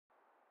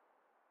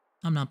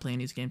I'm not playing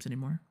these games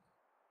anymore.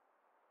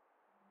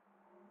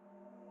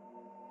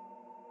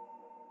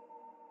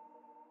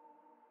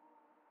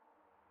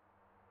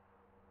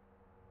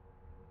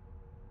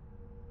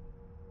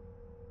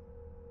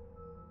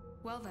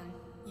 Well then,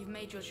 you've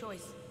made your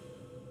choice.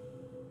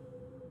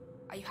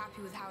 Are you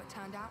happy with how it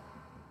turned out?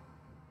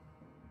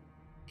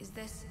 Is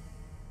this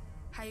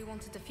how you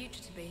wanted the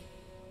future to be?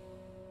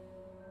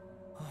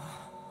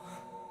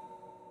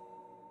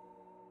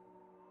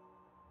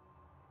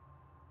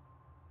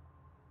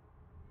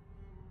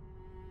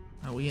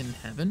 Are we in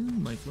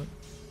heaven? Like what?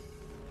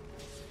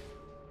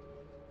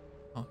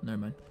 Oh, never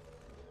mind.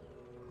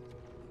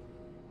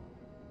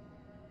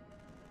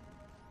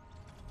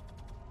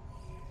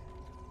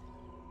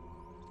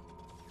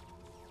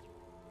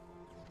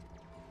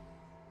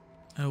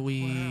 Are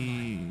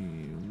we...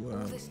 All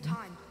this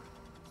time,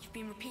 you've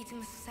been repeating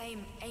the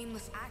same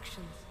aimless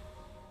actions.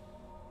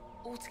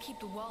 All to keep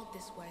the world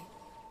this way.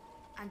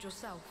 And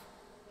yourself.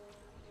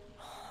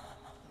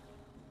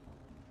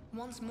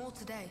 Once more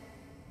today,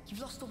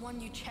 you've lost the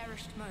one you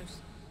cherished most.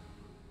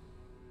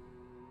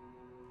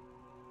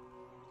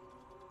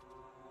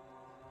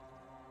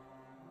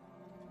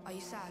 Are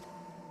you sad?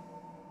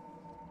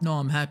 No,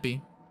 I'm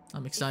happy.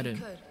 I'm excited. If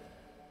you could,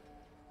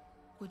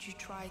 would you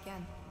try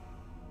again?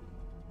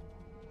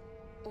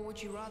 Or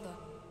would you rather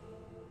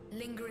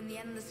linger in the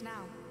endless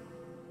now?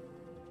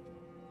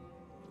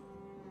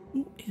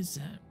 Who is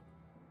that?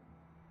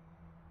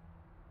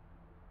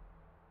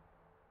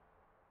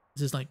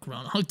 This is like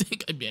Groundhog Day.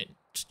 I mean,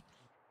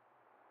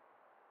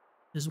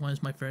 this one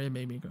is my favorite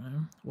baby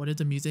girl. What did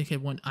the music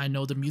hit? One, I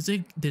know the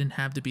music didn't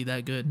have to be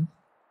that good.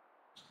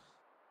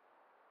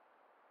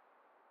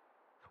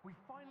 We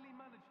finally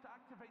managed to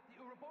activate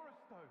the Ouroboros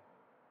stone.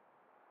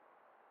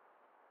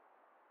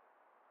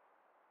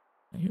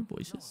 I hear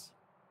voices.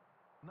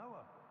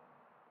 Noah.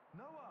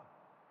 Noah.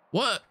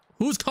 What?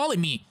 Who's calling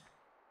me?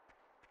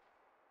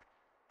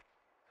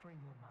 3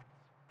 more months.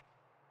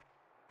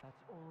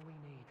 That's all we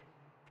need.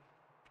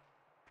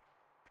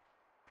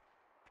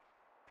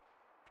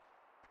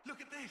 Look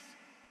at this.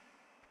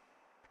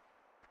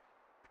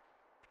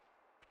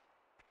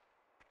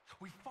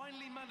 We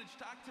finally managed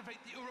to activate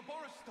the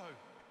Ouroboros stone.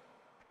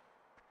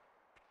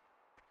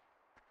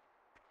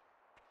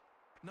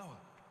 Noah.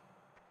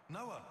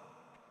 Noah.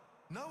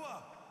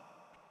 Noah.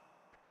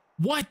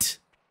 What?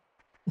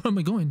 Where am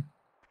I going?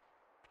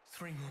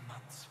 3 more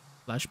months.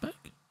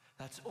 Flashback?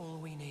 That's all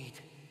we need.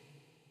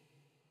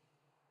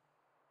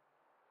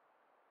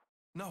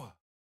 Noah.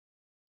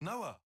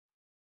 Noah.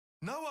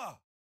 Noah.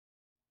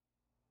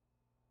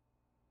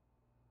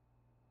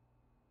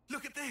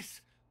 Look at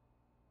this.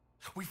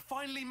 We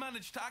finally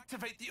managed to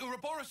activate the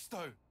Ouroboros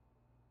stone.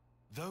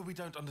 Though we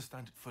don't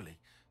understand it fully,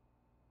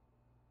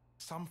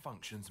 some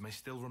functions may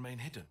still remain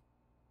hidden.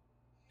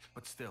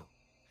 But still,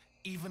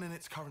 even in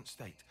its current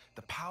state,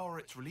 the power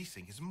it's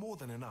releasing is more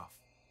than enough.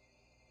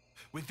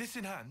 With this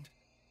in hand,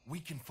 we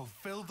can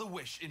fulfill the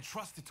wish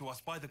entrusted to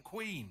us by the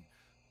Queen.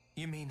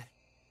 You mean,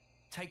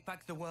 take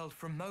back the world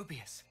from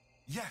Moebius?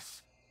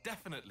 Yes,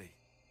 definitely.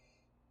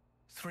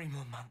 3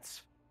 more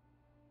months.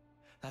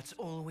 That's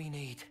all we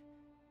need.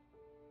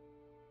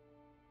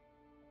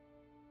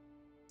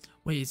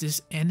 Wait, is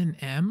this N and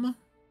M?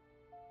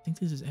 I think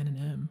this is N and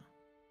M.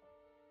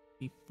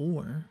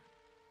 Before.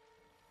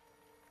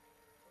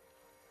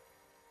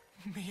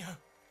 Mio.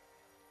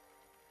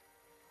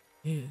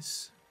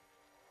 Is.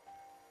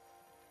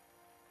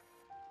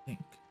 I think.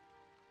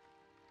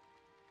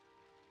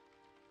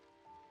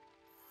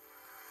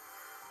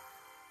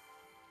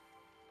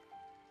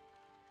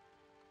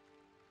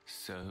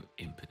 So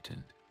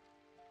impotent.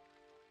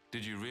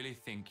 Did you really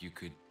think you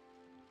could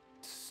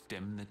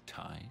stem the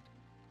tide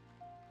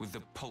with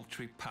the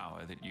paltry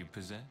power that you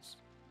possess?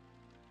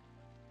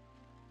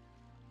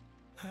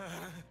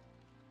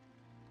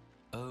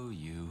 Oh,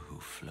 you who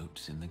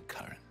floats in the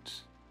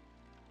currents,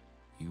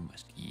 you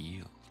must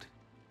yield,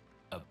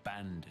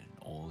 abandon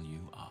all you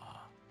are.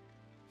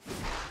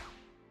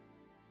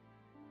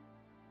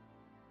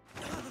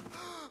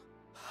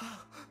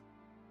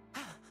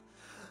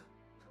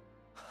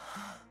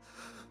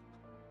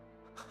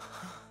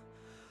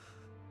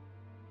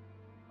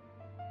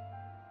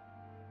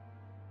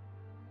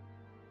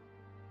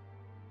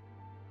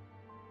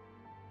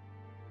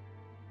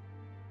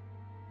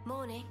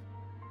 Morning.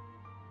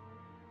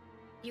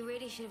 You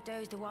really should have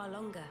dozed a while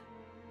longer.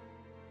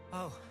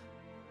 Oh.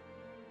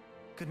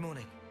 Good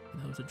morning.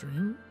 That was a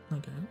dream?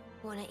 Okay.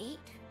 Wanna eat?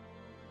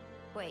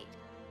 Wait,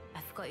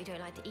 I forgot you don't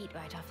like to eat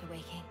right after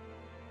waking.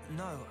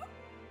 No,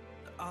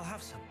 I'll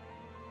have some.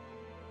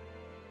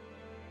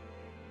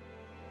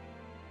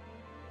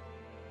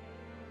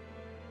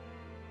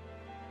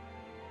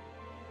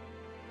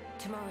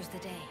 Tomorrow's the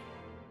day.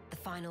 The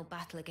final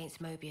battle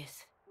against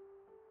Moebius.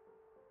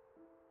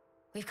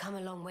 We've come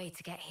a long way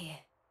to get here.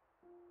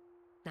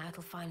 Now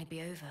it'll finally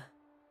be over.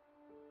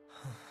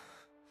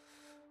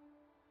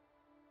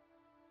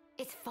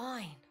 It's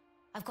fine.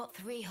 I've got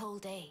 3 whole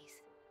days.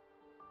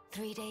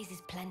 3 days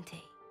is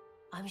plenty.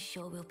 I'm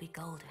sure we'll be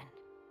golden.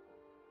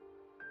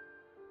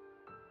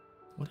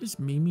 What does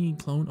Mimi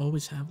clone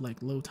always have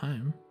like low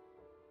time?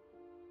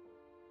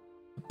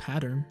 A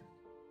pattern.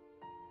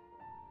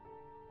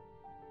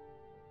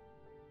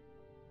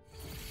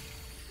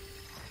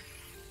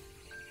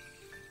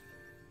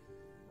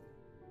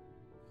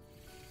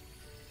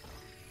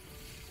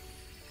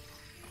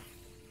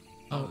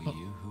 Oh,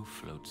 you who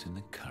floats in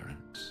the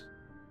currents.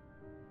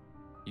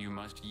 You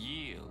must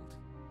yield.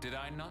 Did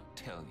I not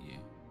tell you?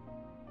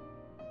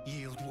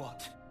 Yield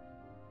what?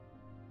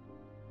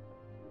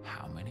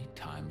 How many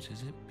times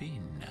has it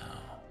been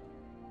now?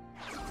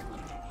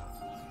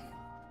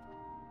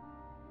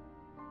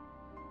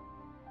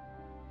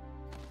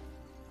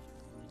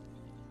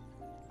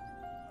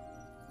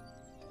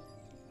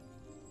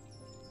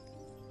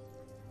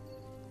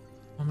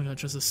 Oh my god,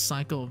 just a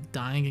cycle of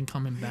dying and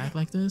coming back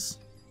like this?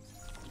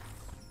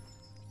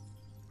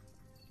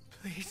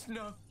 Please,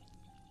 no.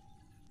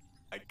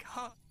 I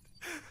can't.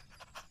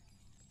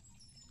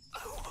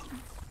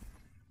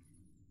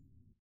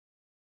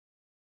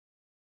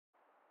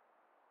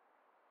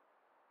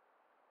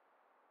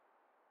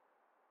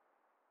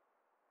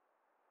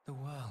 The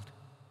world.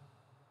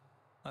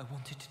 I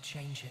wanted to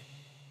change it.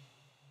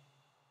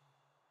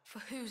 For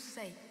whose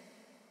sake?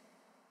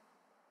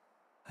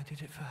 I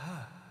did it for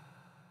her.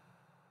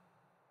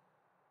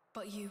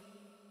 But you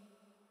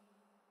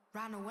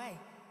ran away.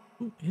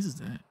 Who is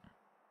that?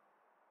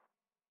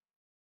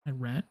 A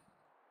rat?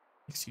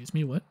 Excuse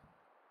me, what?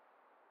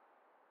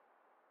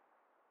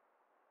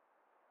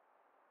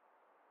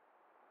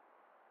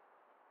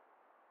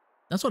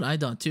 That's what I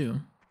thought too.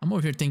 I'm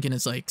over here thinking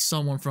it's like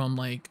someone from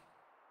like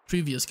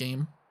previous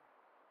game.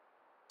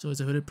 So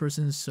it's a hooded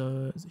person,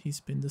 so he's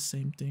been the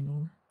same thing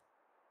over.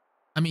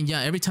 I mean,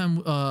 yeah, every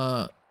time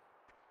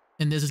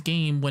in this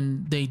game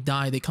when they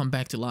die, they come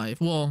back to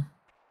life. Well,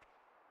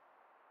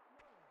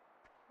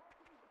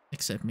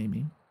 except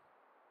Mimi.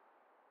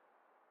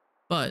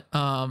 But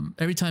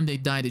every time they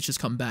die, they just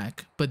come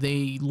back, but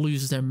they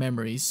lose their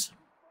memories.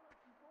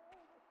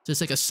 So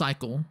it's like a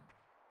cycle.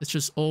 It's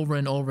just over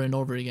and over and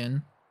over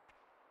again.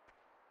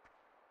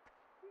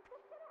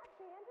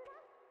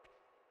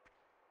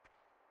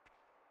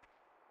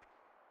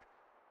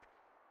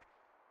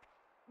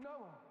 Noah,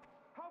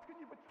 how can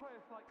you betray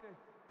us like this?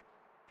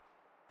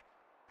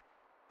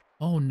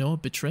 Oh, Noah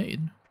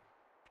betrayed.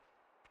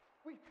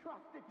 We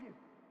trusted you.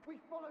 We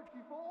followed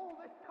you for all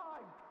this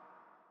time.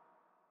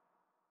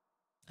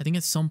 I think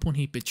at some point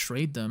he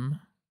betrayed them.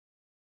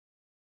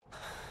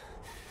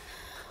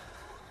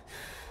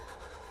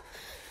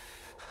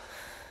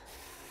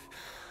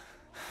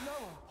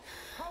 Noah,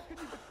 how can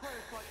you betray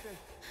us like this?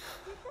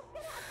 You just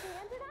gonna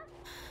abandon us?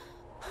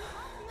 We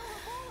have the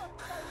Ouroboros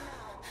stone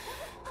now.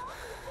 What the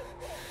fuck you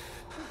think?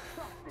 We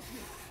trusted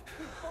you.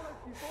 We followed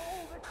you for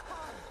all this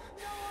time.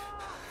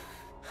 Noah!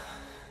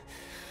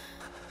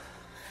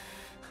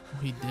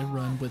 He did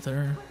run with her.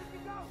 Where did you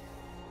go?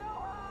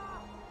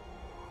 Noah!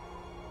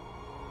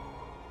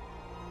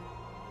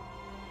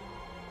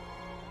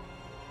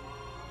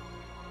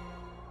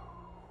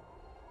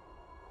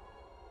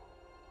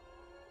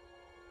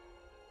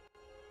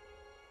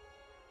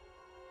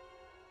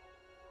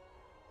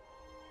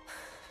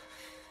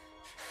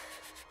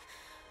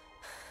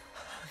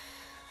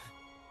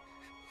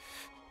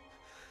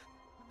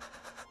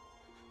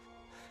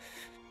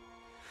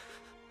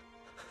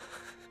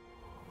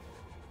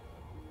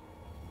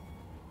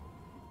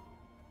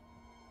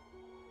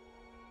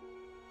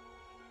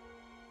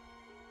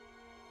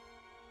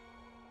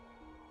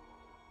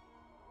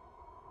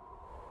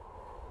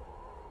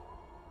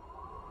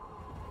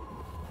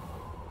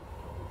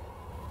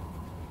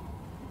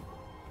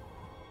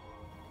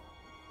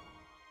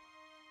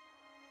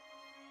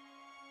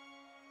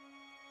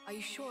 Are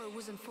you sure it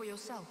wasn't for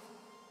yourself?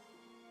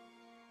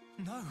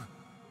 No.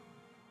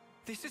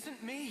 This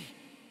isn't me.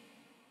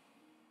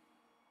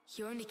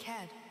 You only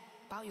cared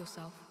about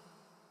yourself.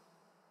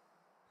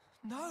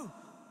 No.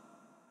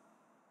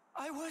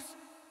 I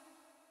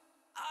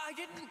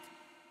didn't.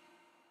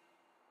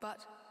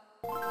 But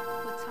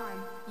with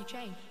time, you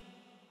changed.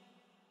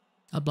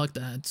 I blocked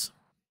the ads.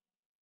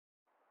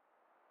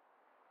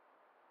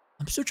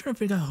 I'm still trying to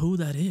figure out who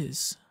that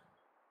is.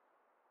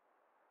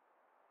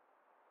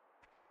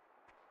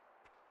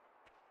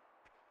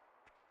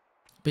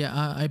 But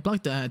yeah, I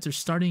blocked the ads. They're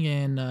starting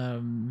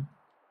in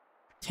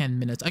 10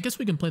 minutes. I guess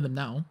we can play them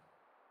now.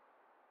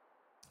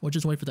 Or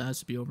just wait for the ads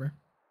to be over.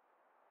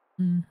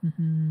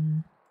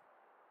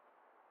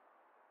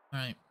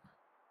 Alright.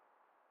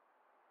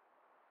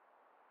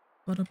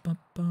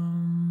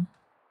 Ba-da-ba-bum.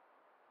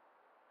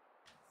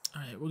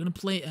 Alright, we're gonna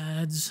play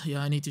ads.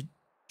 Yeah, I need to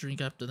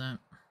drink after that.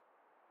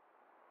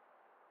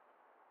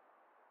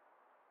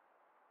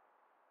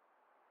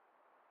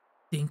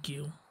 Thank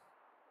you.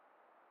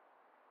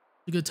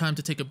 It's a good time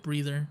to take a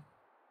breather.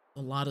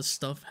 A lot of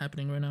stuff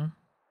happening right now.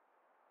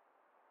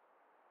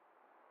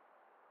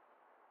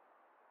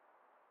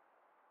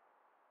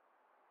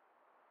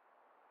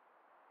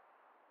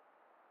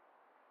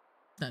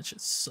 That shit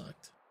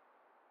sucked.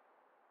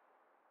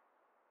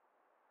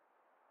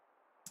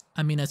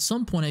 I mean, at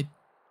some point,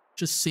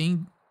 just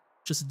seeing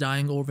just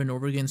dying over and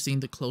over again, seeing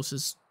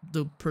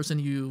the person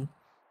you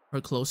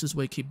are closest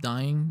with keep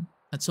dying.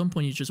 At some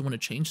point, you just want to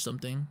change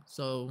something.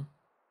 So,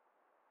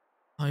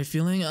 how are you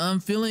feeling? I'm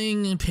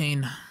feeling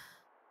pain.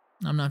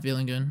 I'm not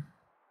feeling good.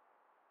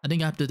 I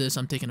think after this,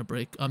 I'm taking a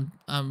break.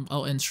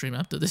 I'll end stream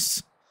after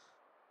this.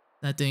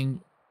 That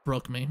thing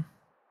broke me.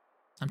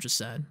 I'm just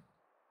sad.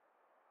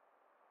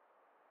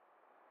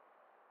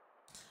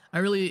 I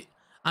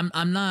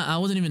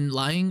wasn't even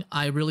lying.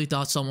 I really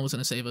thought someone was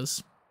gonna save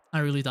us. I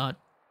really thought.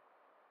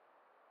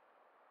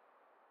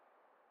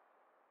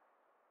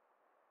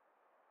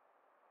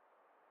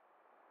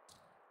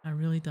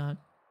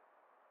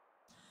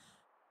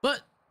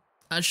 But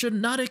I should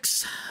not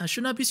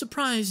be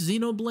surprised.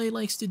 Xenoblade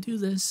likes to do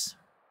this.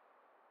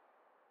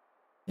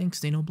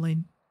 Thanks,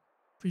 Xenoblade.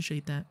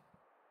 Appreciate that.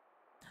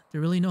 They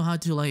really know how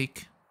to,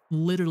 like,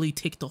 literally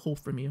take the hope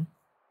from you.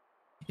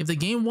 If the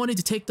game wanted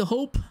to take the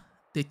hope,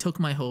 they took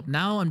my hope.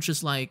 Now I'm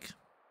just like,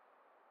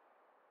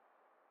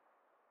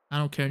 I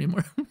don't care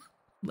anymore.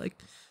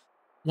 Like,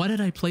 why did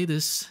I play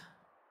this?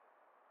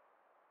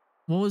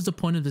 What was the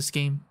point of this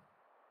game?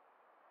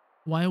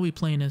 Why are we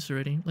playing this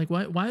already? Like,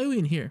 why are we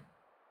in here?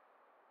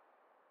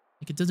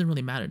 Like, it doesn't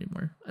really matter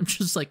anymore. I'm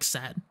just, like,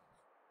 sad.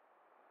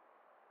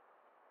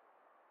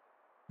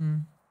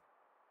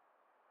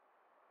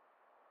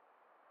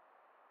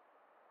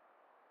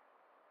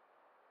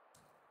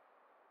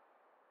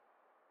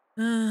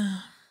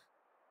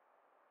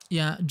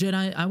 Yeah,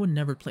 Jedi, I would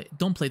never play.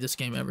 Don't play this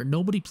game ever.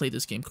 Nobody play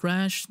this game.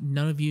 Crash,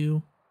 none of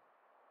you.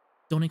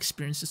 Don't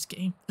experience this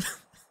game.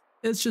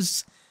 It's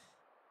just,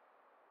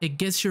 it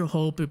gets your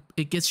hope,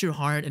 it gets your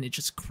heart, and it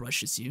just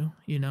crushes you,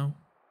 you know?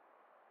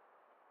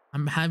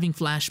 I'm having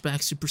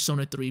flashbacks to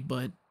Persona 3,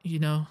 but, you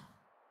know,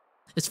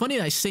 it's funny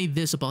that I say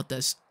this about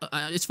this.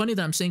 It's funny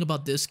that I'm saying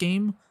about this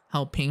game,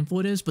 how painful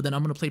it is, but then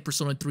I'm going to play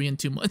Persona 3 in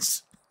 2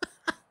 months.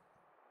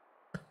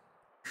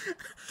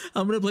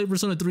 I'm going to play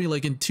Persona 3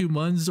 like in 2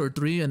 months or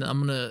 3, and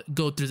I'm going to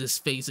go through this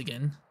phase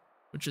again.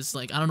 Which is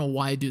like, I don't know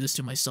why I do this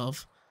to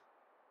myself.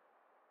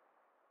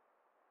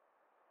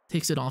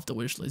 Takes it off the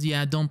wish list.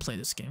 Yeah, don't play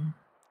this game.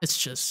 It's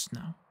just,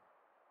 no.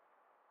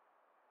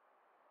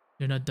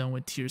 You're not done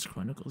with Tears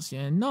Chronicles.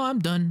 Yeah, no, I'm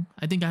done.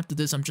 I think after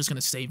this, I'm just going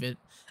to save it.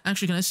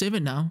 Actually, can I save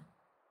it now?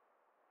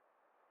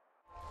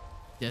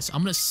 Yes,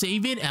 I'm going to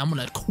save it and I'm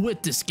going to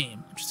quit this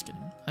game. I'm just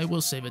kidding. I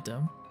will save it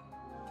though.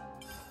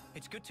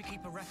 It's good to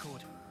keep a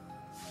record.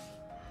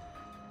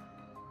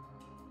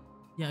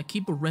 Yeah,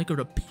 keep a record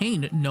of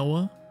pain,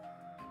 Noah.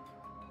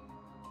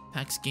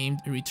 PAX game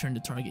and return to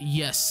target.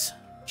 Yes.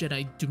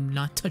 Jedi, do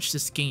not touch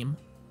this game.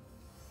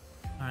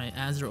 Alright,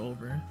 ads are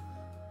over.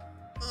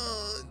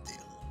 Oh, damn.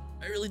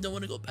 I really don't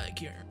want to go back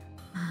here.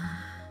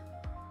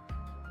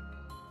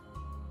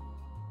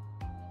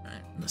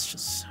 Alright, let's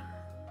just...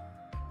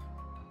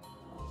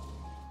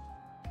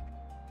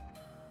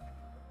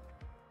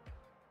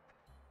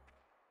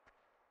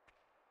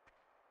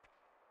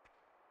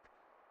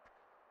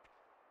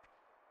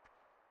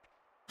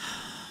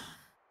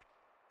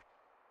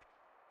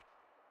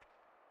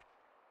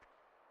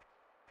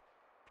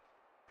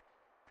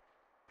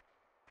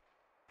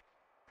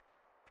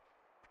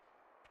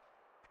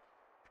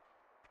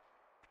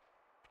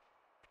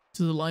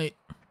 to the light.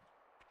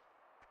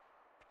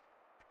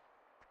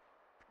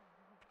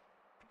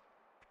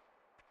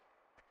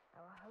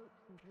 Our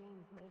hopes and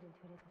dreams made into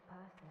a little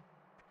person.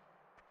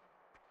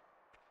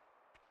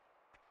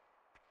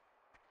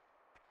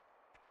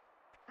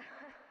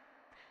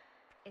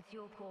 It's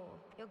your call.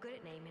 You're good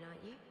at naming,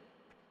 aren't you?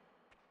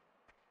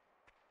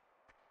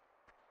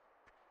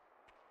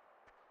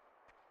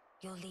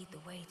 You'll lead the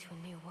way to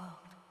a new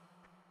world.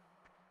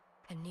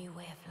 A new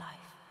way of life.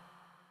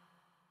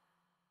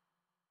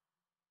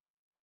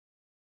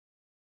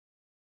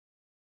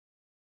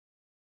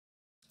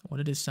 What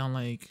did it sound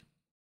like?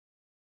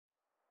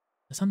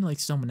 It sounded like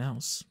someone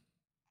else.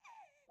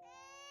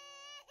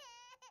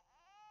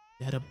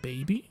 They had a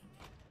baby?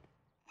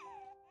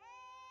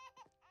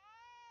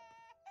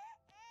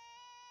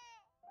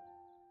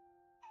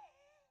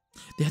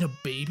 They had a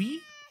baby?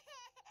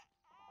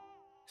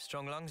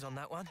 Strong lungs on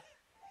that one.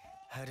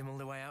 Heard him all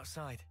the way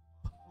outside.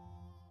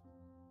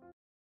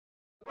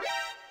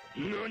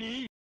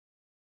 NANI?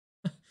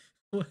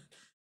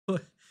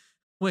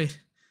 Wait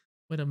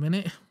a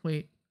minute.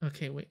 Wait.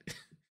 Okay, wait.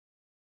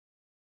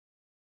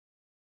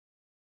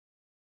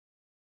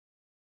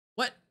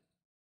 What?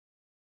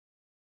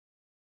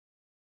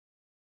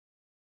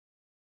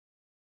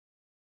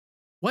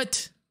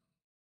 What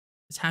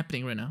is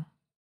happening right now?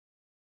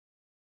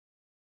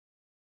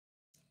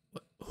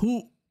 What,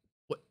 who?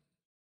 What?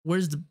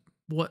 Where's the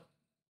what?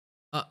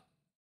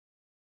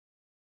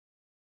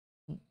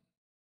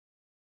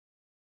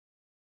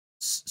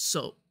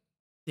 So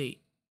they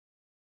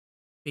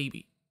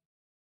baby.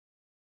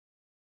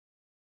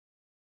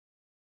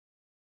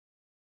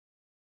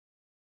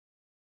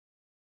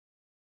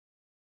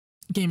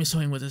 Game is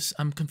toying with us.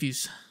 I'm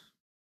confused.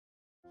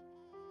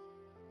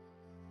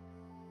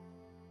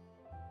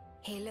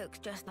 He looks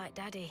just like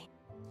Daddy.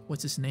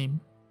 What's his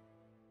name?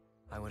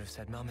 I would have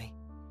said Mummy.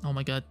 Oh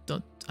my god,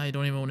 I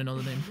don't even want to know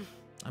the name.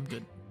 I'm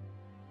good.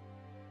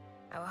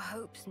 Our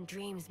hopes and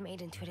dreams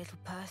made into a little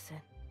person.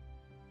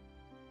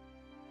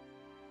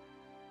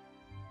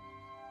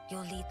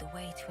 You'll lead the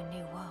way to a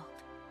new world.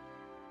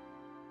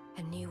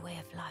 A new way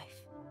of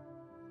life.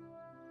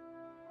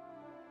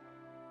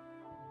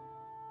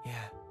 Yeah.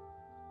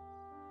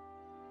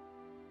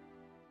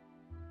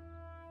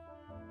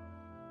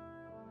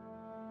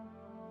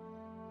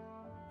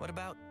 What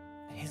about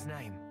his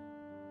name?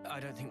 I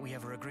don't think we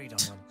ever agreed on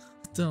one.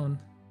 Don't.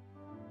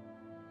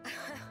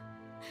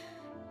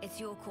 It's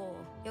your call.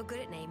 You're good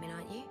at naming,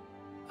 aren't you?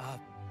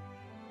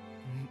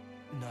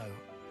 No.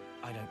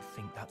 I don't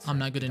think that's I'm a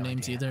not good at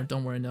names idea. either.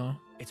 Don't worry, no.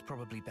 It's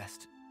probably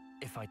best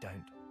if I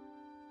don't.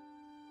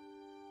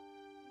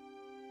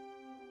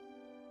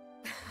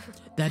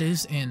 That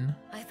is in.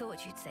 I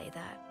thought you'd say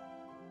that.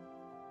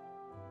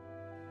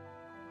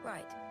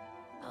 Right.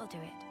 I'll do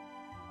it.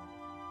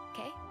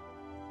 Okay?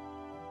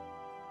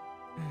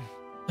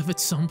 If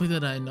it's somebody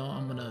that I know,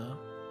 I'm gonna...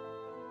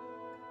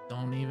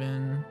 Don't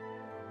even...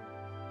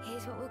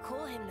 Here's what we'll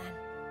call him then.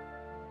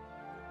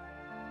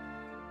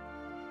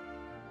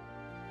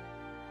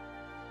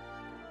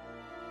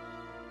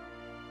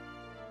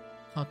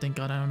 Oh, thank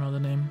God I don't know the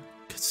name.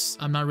 Because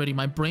I'm not ready.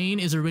 My brain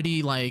is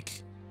already,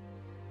 like...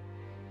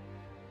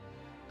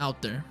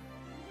 out there.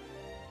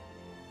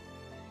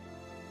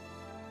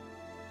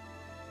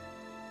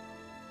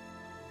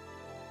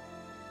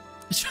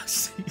 John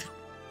Cena.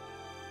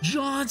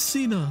 John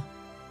Cena.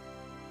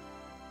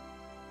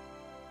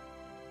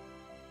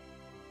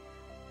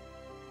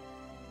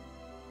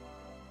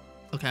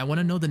 Okay, I want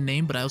to know the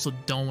name, but I also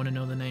don't want to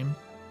know the name.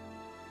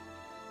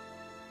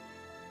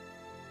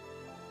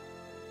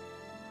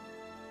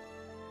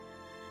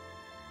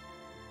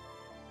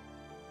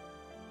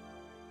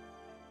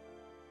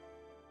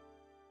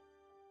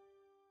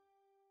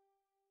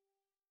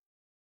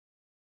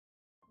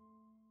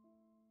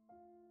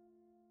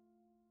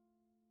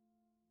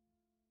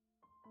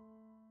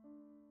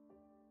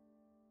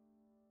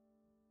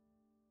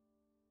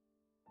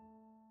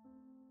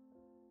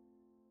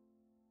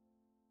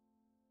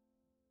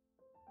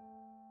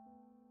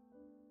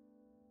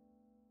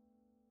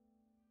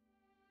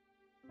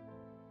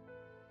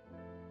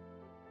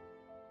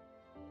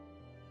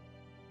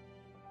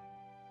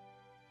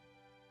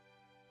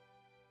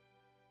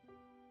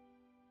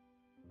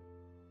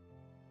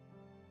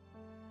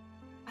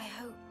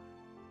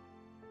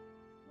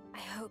 I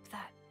hope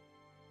that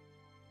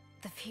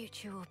the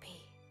future will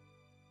be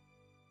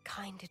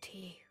kinder to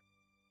you.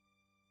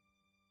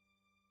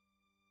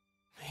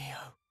 Mio.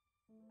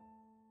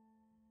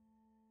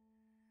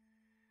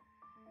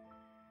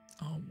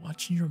 Oh,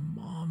 watching your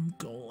mom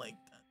go like that.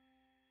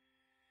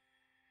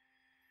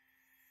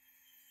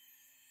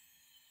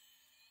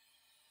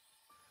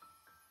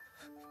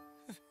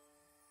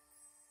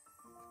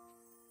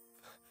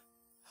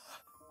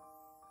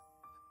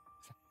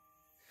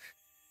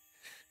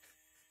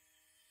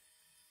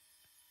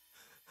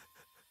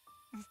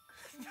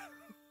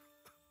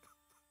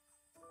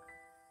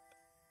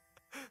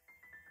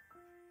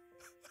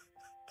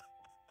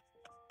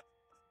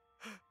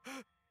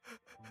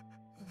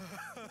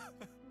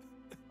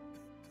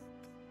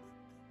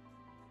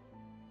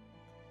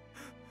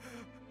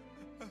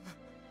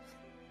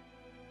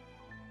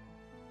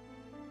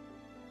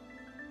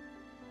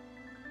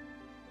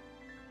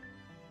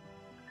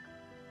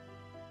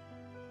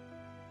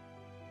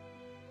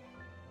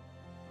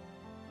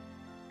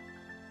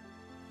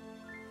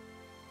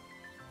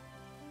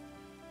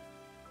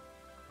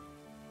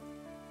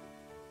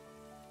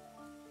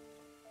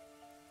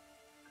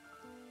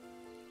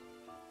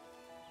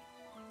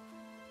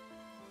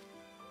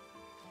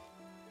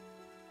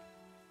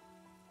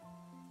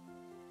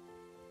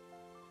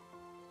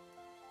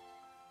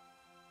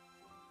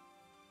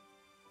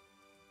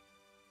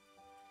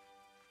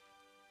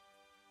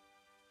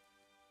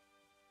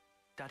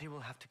 Daddy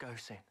will have to go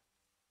soon.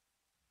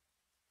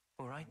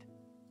 All right?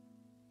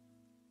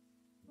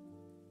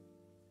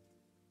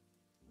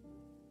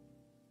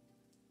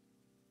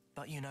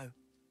 But you know,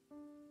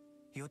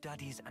 your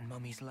daddy's and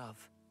mummy's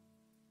love,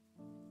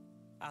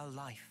 our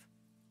life,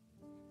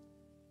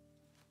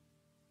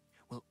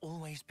 will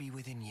always be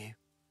within you.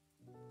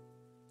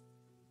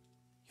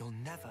 You'll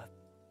never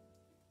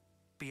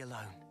be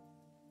alone.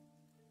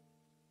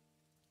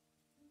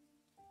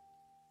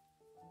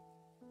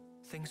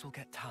 Things will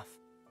get tough.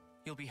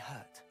 You'll be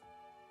hurt.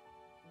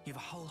 You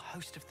have a whole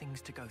host of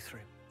things to go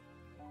through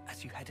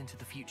as you head into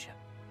the future.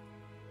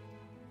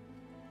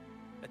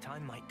 A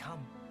time might come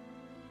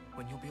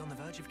when you'll be on the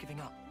verge of giving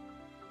up.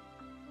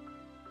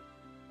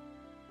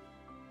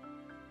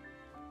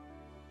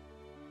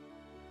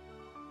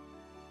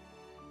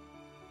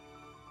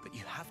 But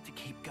you have to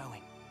keep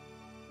going.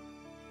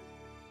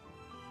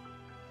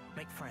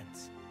 Make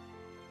friends.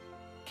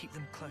 Keep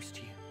them close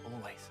to you,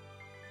 always.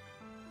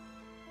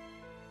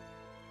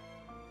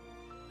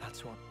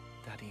 That's what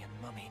Daddy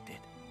and Mummy did.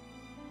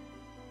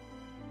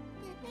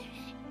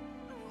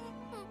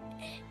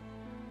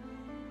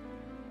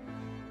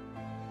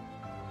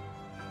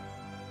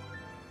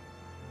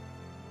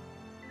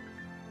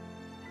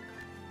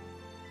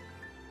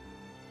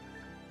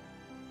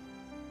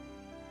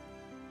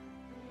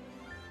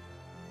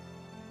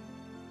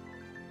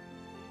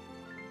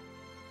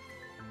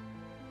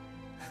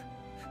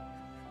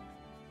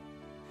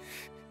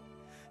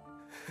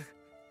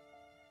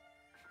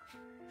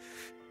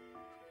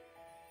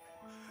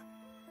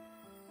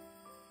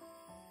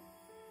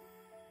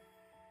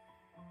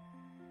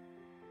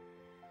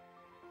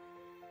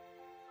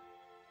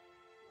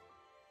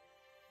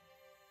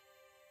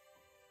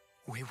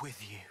 We're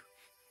with you.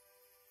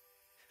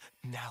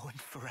 Now and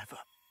forever.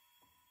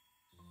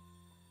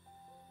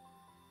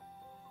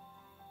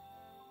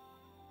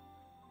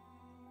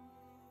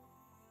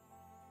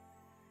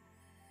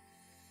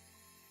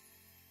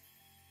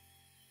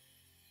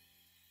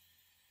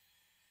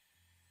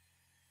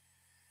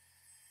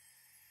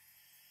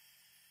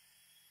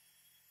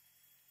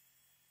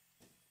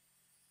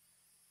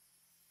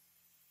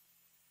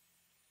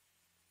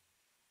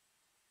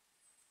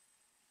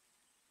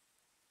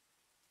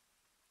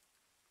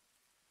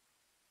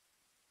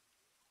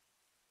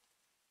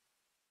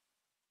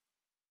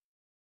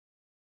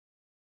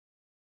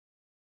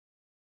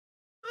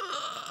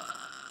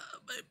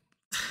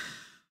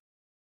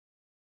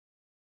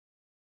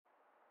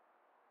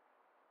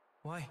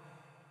 Why?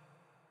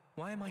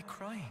 Why am I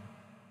crying?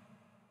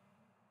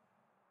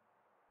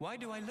 Why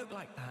do I look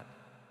like that?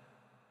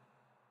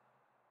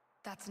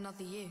 That's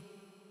another you.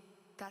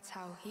 That's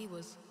how he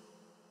was.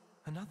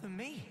 Another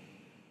me?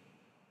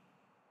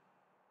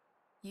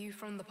 You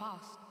from the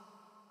past.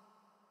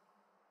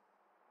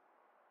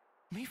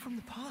 Me from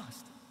the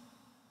past?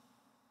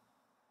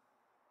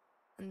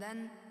 And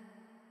then,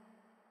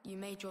 you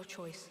made your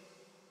choice.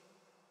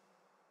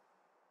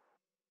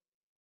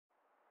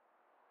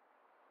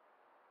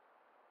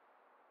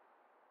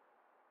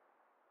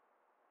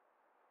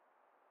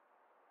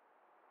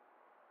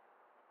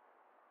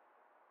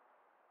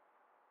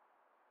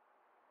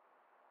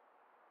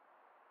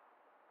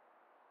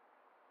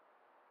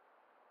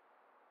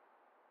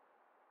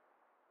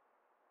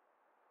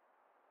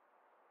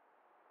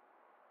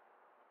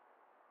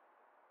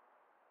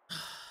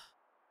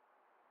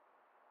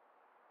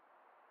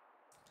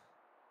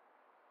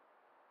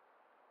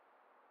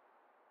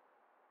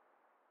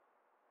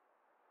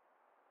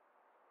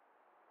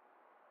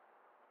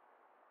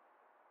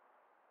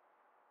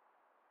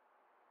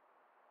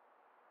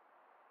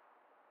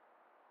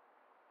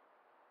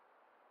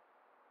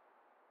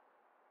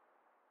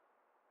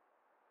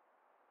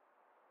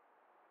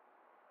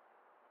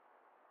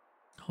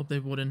 Hope they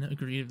wouldn't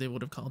agree if they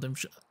would have called him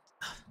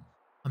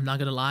I'm not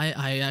gonna lie,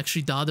 I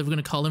actually thought they were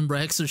gonna call him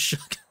Rex or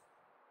Shook.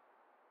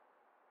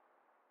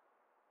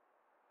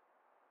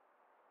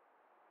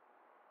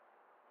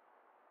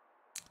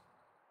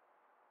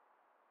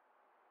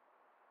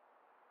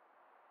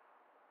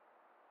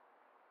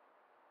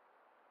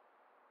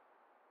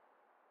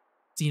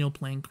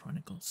 Xenoblade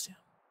Chronicles, yeah.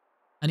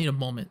 I need a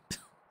moment.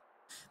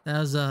 That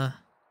was a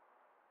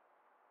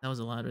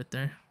lot right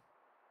there.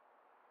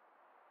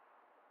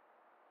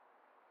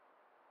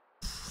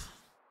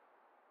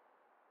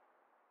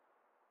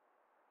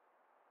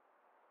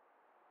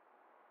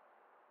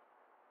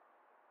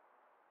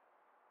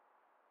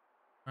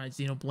 Alright,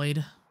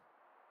 Xenoblade.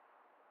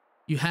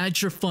 You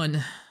had your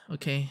fun,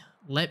 okay?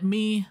 Let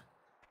me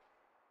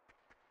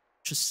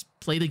just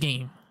play the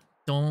game.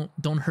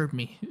 Don't hurt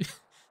me.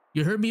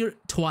 You hurt me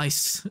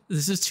twice.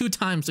 This is 2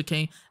 times,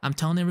 okay? I'm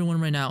telling everyone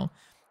right now.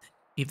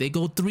 If they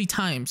go 3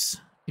 times,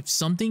 if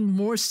something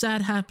more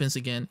sad happens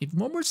again, if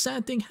one more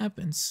sad thing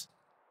happens,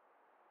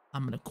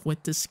 I'm gonna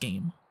quit this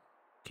game,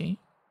 okay?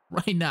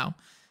 Right now.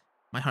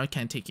 My heart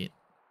can't take it,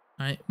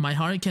 alright? My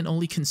heart can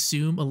only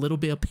consume a little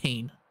bit of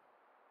pain.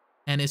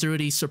 And it's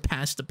already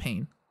surpassed the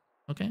pain,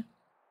 okay?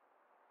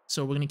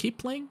 So we're gonna keep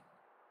playing.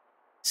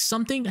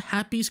 Something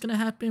happy is gonna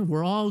happen.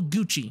 We're all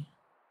Gucci.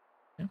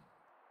 Okay?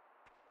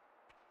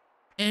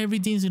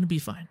 Everything's gonna be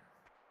fine.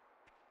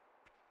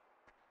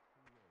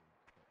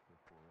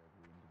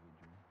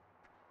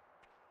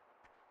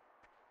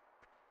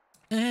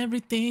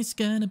 Everything's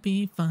gonna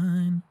be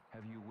fine.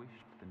 Have you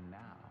wished the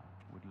now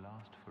would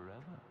last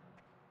forever?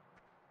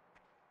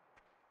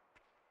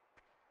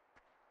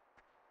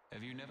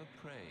 Have you never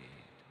prayed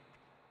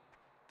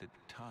that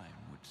time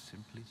would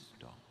simply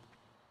stop?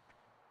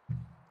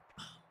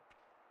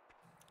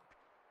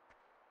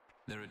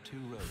 There are 2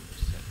 roads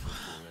set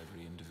before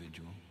every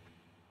individual.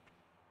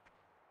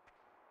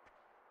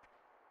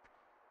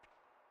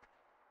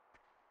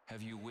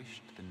 Have you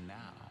wished the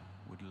now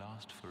would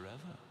last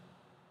forever?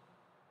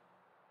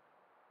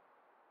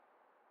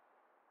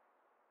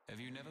 Have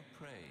you never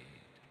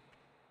prayed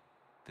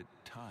that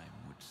time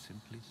would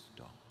simply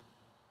stop?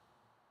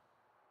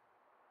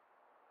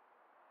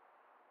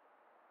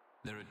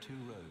 There are 2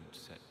 roads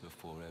set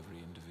before every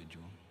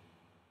individual.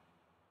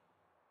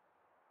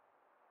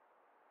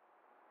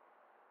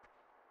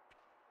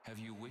 Have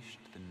you wished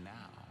the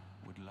now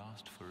would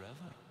last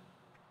forever?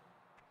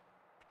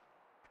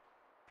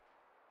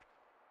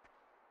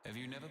 Have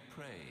you never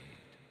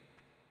prayed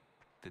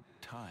that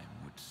time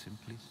would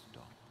simply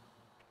stop?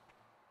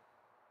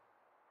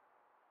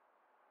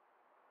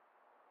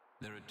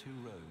 There are 2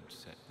 roads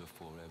set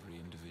before every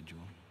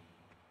individual.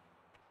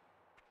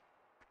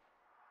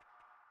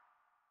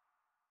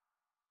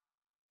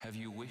 Have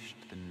you wished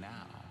the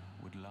now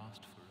would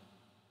last forever?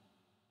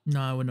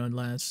 No, I would not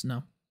last,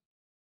 no.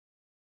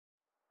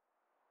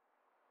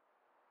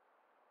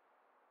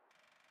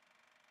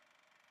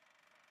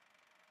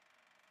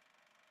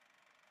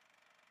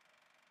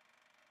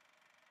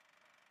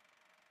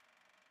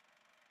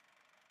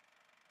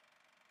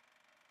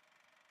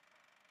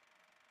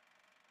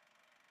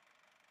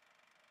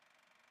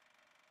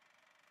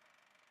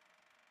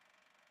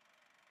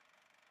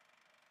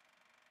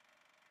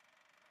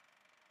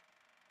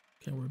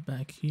 Okay, we're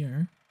back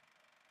here.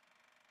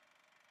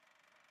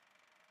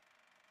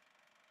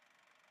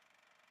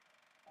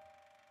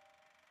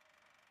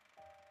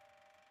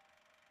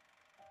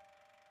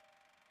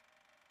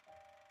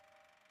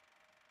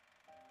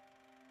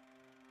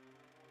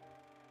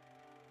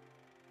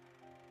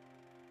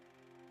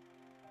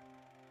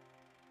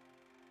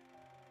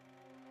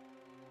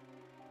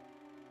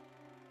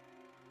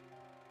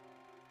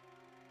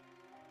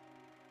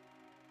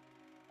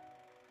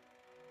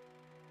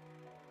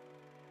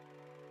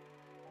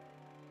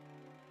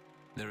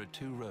 There are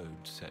two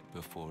roads set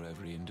before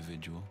every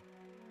individual.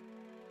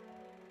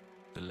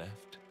 The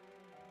left,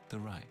 the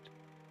right.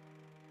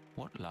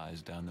 What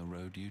lies down the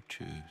road you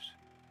choose?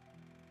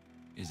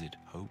 Is it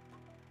hope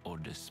or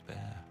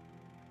despair?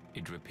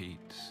 It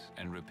repeats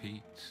and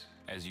repeats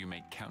as you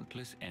make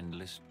countless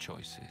endless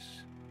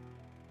choices.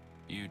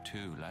 You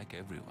too, like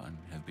everyone,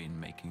 have been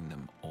making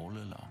them all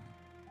along.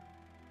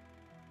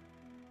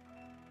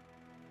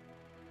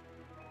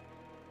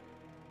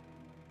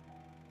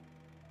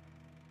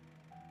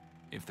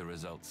 If the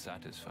results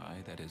satisfy,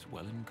 that is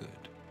well and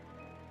good.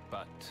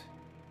 But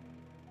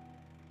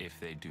if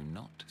they do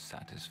not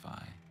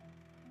satisfy,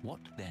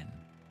 what then?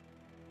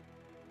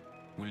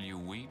 Will you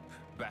weep,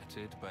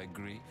 battered by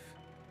grief,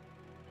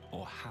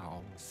 or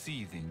howl,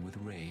 seething with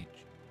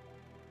rage?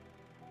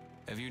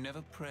 Have you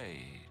never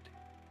prayed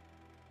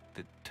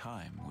that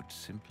time would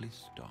simply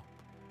stop?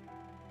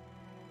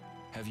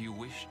 Have you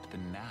wished the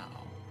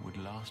now would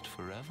last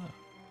forever?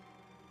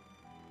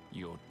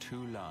 Your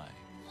two lives,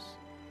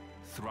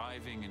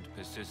 thriving and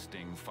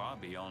persisting far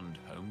beyond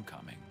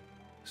homecoming,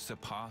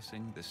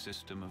 surpassing the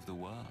system of the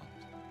world.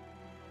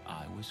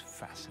 I was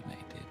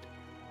fascinated,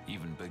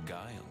 even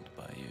beguiled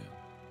by you.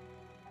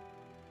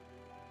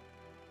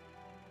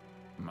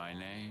 My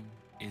name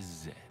is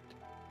Zed,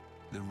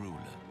 the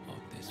ruler of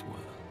this world.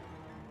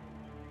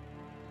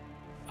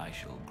 I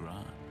shall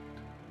grant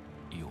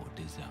your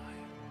desire.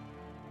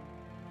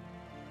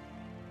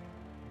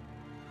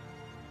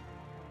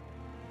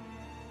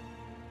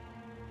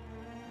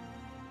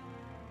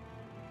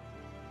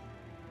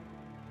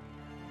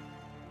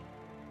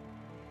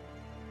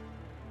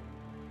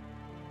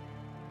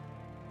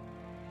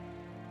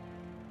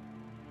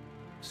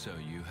 So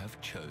you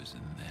have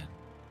chosen, then,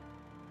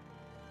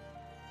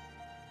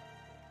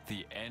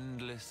 the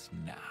endless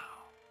now.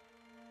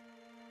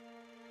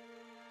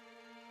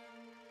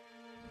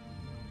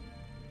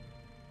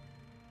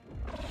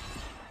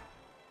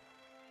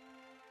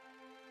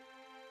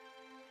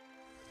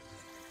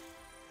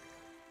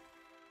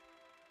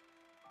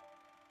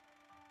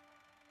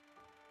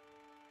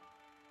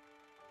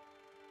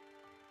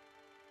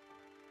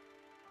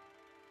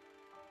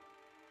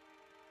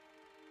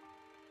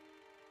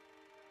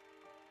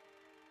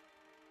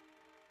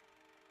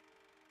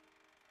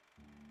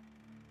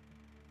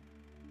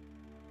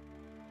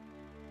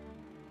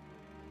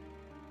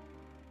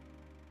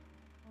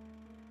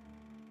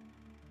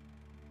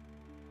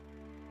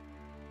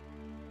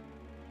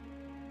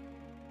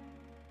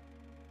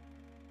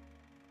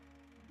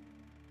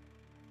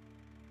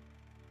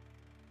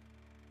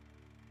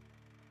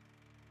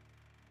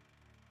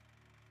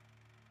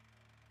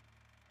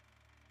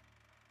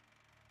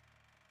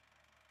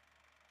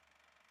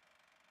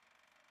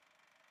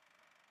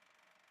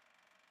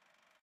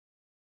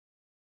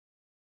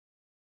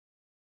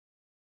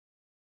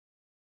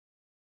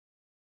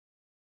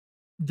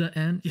 The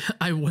end? Yeah,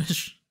 I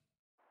wish.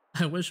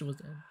 I wish it was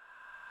the end.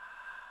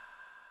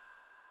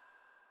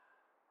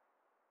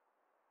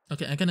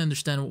 Okay, I can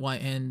understand why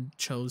Anne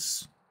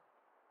chose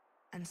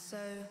And so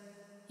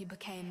you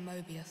became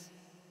Moebius.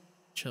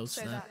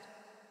 So that. that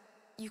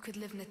you could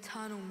live an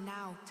eternal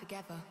now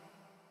together.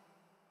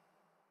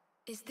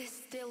 Is this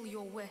still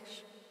your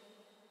wish?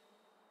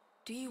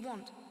 Do you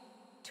want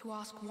to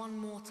ask one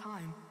more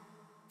time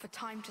for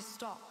time to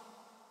stop?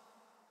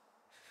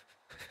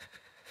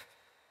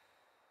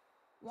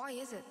 Why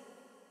is it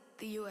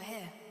that you are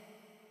here?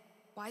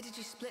 Why did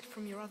you split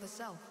from your other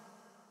self?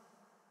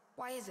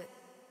 Why is it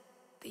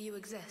that you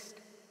exist?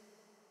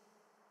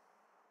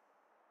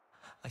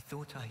 I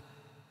thought I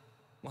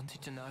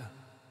wanted to know.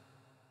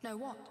 Know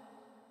what?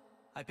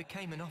 I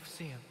became an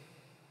Overseer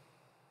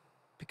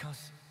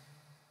because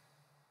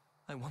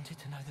I wanted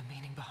to know the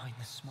meaning behind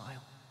the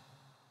smile.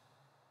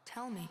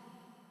 Tell me.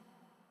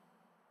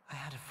 I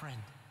had a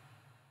friend,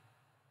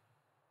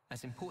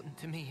 as important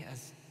to me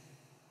as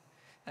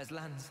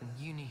Lance and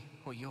Uni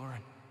or Yoren.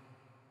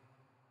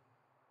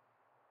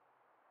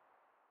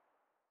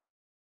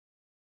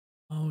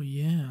 Oh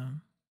yeah.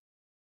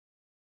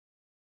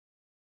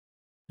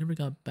 Never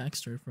got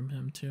backstory from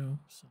him too,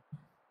 so.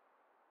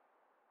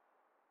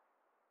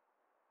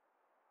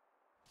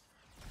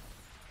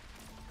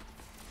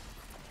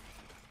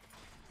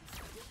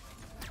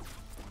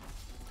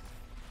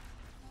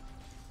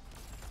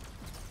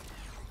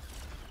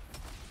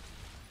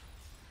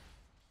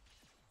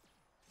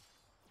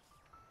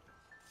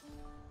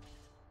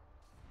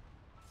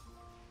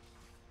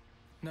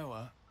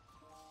 Noah,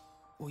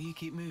 will you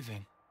keep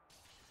moving?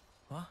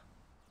 What?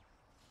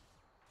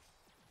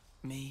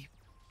 Me,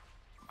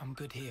 I'm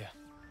good here.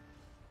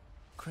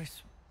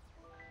 Chris,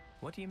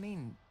 what do you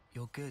mean,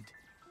 you're good?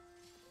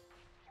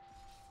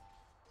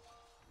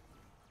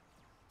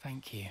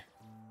 Thank you.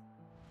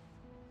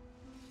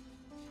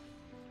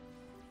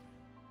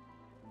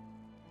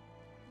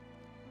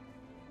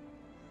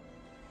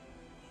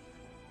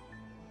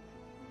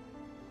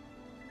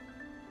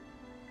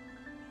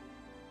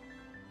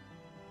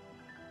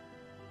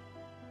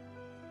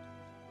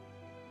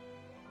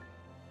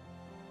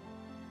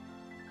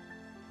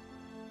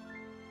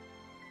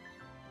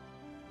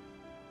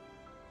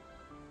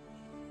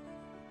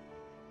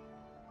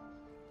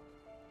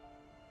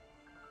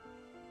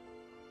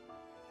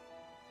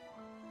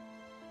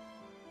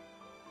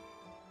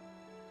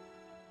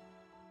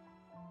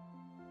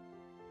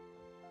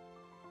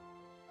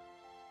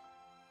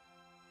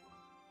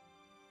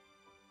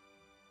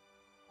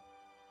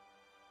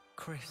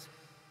 Chris,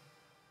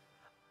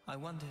 I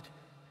wondered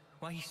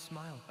why he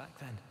smiled back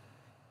then.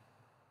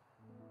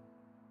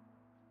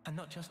 And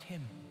not just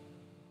him,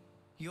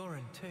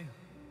 Yoren too.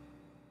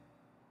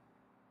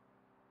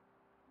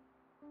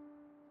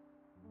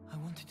 I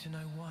wanted to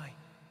know why.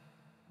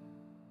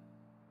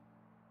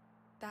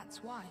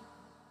 That's why.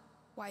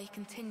 Why he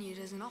continued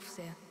as an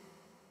officer.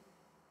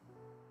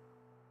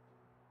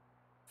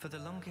 For the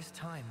longest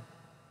time,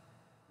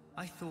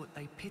 I thought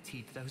they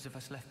pitied those of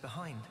us left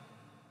behind.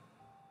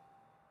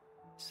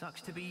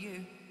 Sucks to be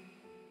you.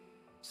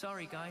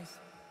 Sorry, guys.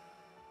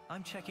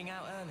 I'm checking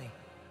out early.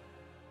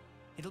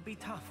 It'll be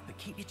tough, but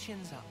keep your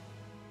chins up.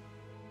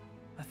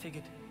 I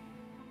figured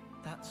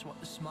that's what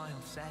the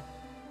smile said.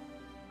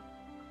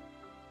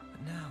 But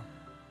now,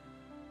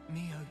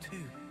 Mio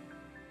too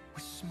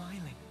was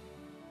smiling.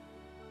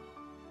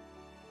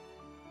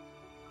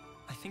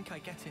 I think I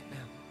get it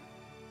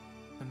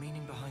now. The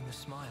meaning behind the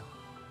smile.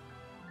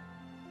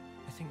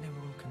 I think they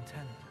were all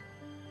content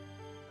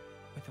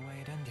with the way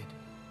it ended.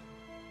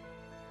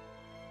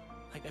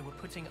 Like they were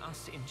putting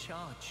us in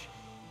charge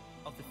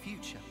of the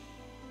future.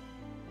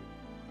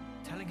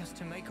 Telling us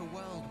to make a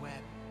world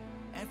where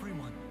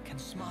everyone can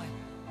smile.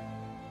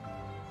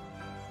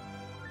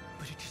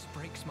 But it just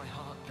breaks my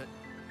heart that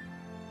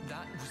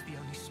that was the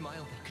only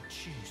smile they could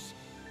choose.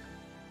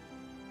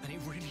 And it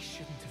really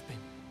shouldn't have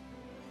been.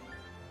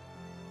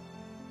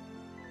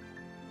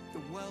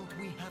 The world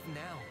we have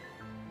now,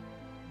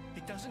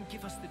 it doesn't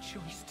give us the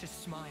choice to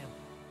smile.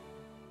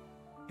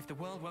 If the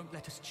world won't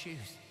let us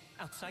choose,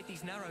 outside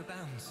these narrow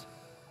bounds,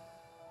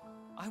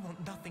 I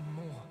want nothing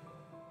more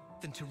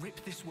than to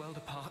rip this world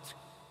apart.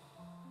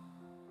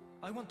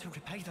 I want to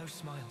repay those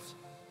smiles.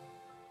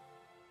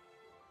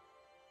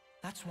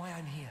 That's why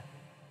I'm here.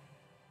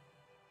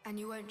 And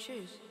you won't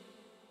choose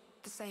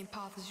the same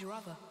path as your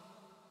other.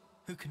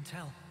 Who can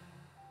tell?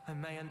 I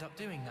may end up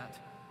doing that.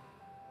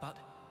 But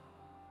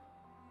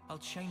I'll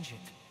change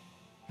it,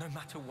 no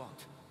matter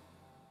what.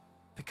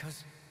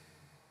 Because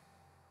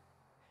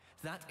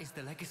that is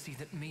the legacy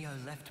that Mio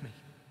left me.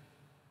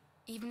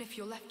 Even if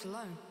you're left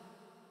alone.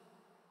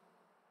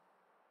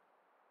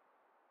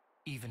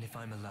 Even if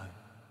I'm alone.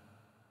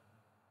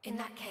 In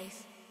that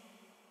case,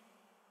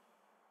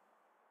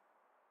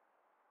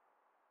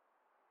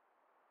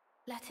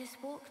 let us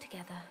walk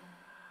together.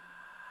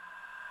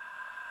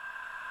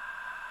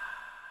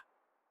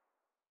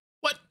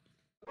 What?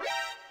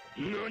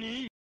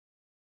 NANI?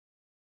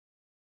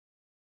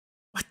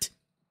 What?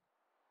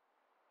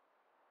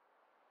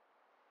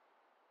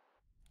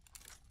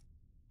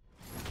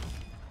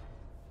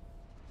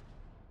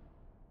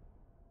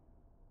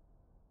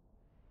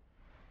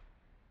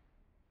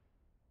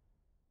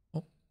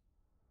 Oh.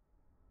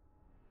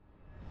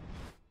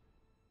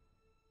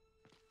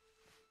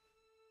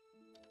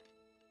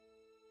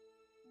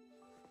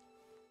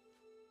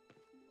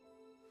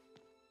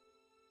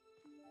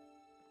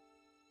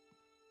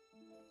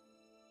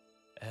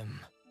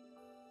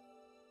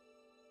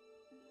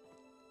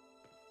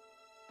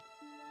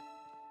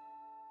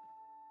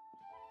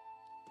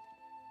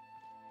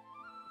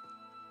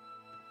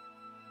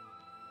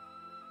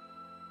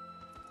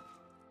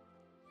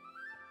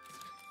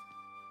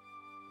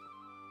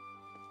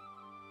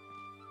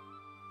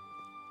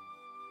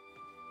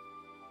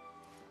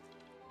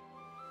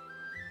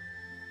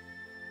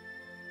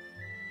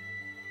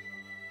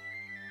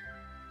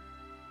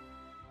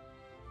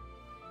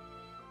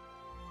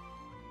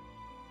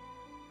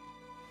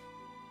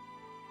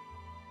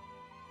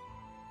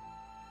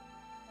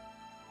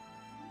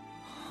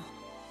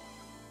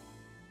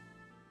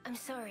 I'm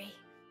sorry.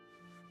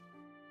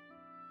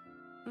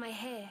 My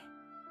hair,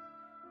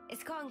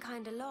 it's gotten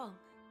kinda long.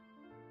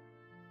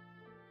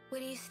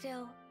 Will you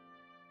still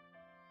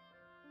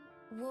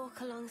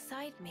walk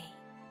alongside me?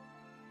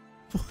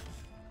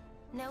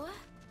 Noah?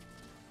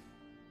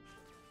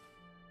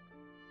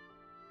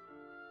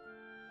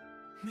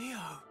 Mio!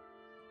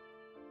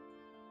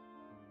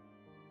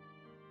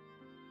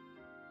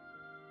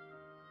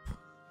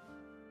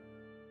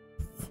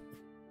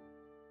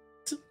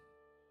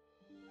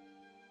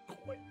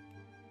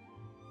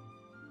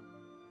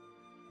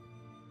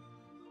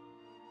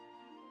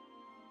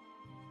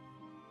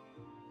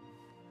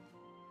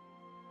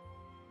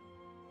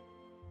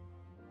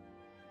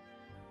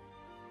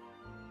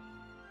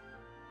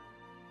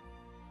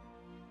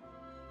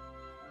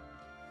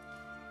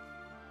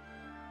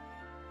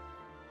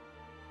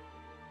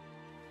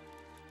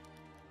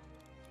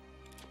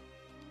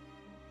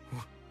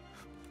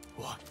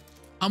 What?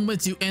 I'm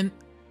with you, and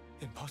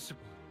Impossible.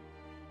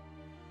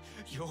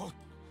 You're...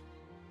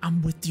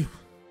 I'm with you.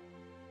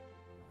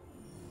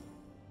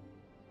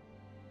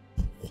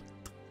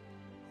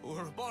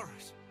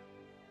 Ouroboros.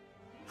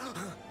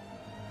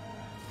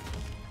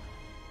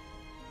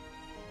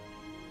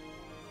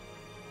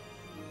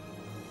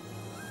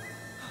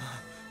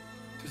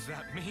 Does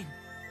that mean...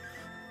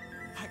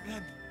 Back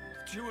then,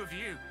 the two of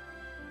you...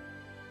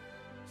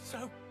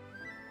 So...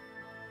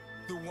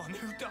 The one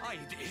who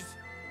died is...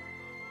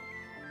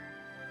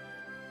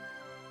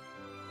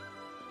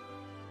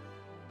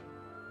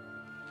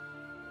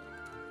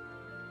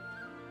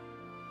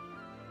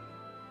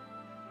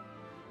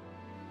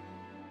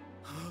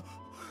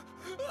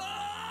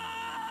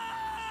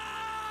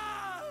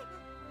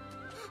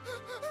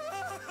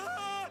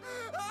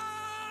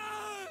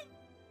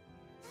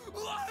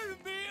 Why,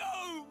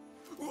 Mio?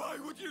 Why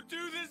would you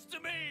do this to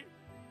me?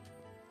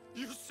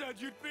 You said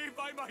you'd be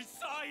by my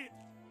side.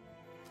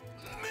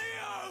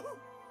 Mio!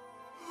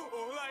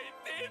 All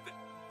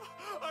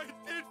I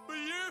did for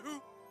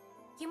you.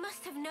 You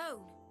must have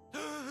known.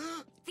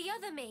 The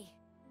other me.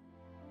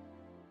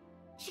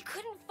 She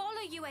couldn't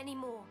follow you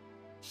anymore.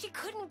 She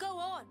couldn't go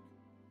on.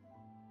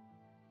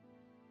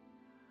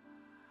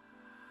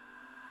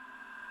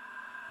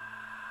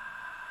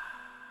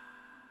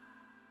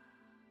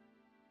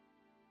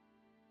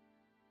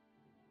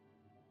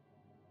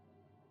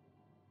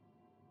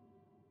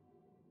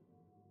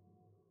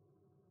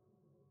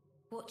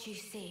 What you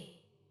see,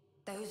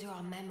 those are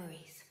our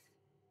memories.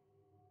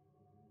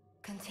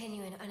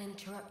 Continuing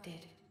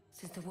uninterrupted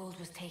since the world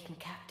was taken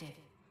captive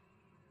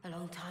a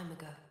long time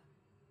ago.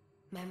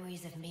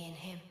 Memories of me and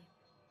him.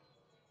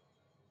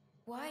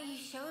 Why are you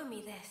showing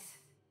me this?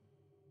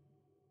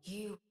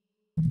 You...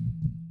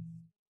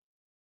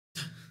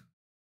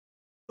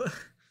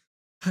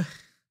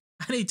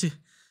 I need to...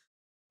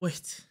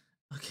 Wait.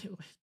 Okay,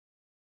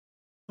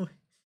 wait.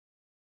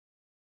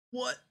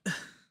 What?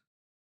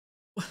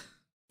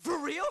 For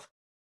real?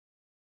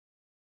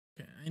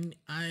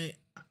 Okay,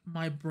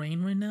 my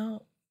brain right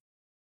now.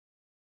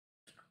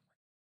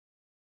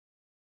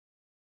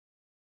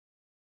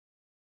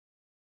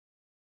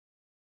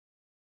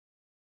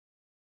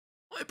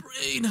 My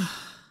brain.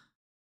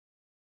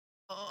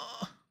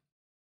 Oh.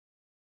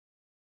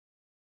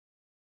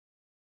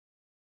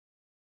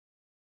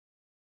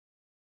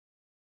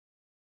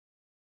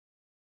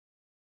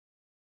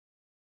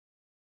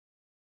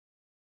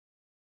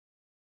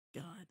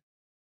 God.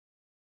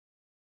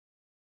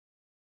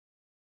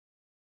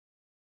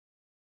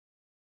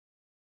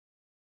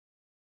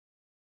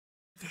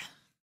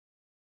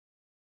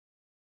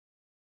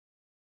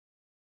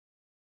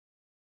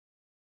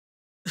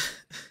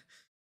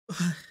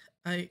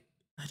 I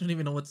don't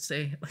even know what to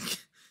say. Like,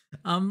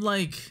 I'm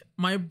like,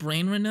 my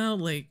brain right now,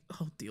 like,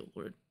 oh dear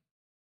Lord.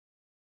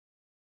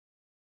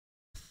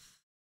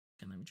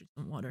 Can I drink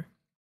some water?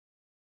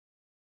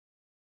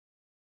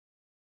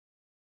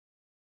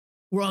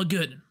 We're all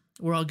good.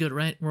 We're all good,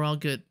 right? We're all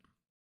good.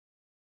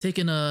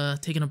 Taking a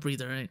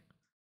breather, right?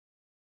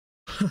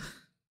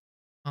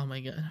 Oh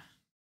my God.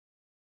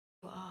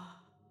 You are.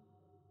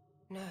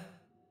 No.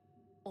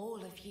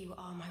 All of you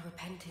are my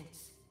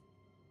repentance.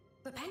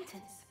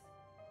 Repentance?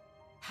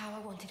 How I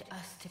wanted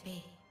us to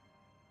be.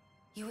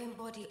 You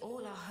embody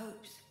all our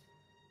hopes.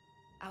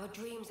 Our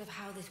dreams of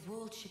how this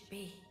world should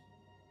be.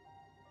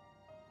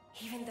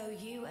 Even though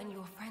you and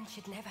your friends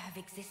should never have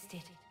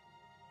existed.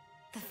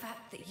 The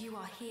fact that you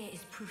are here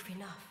is proof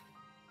enough.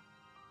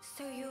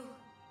 So you'll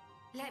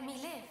let me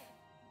live.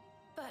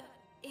 But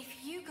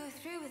if you go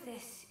through with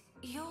this,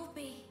 you'll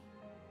be...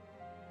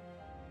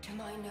 To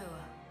my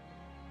Noah,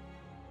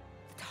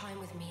 the time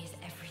with me is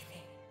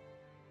everything.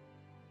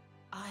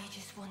 I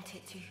just want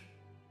it to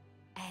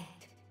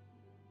end.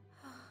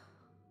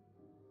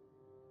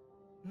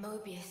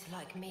 Moebius,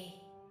 like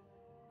me,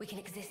 we can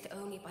exist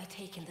only by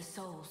taking the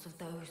souls of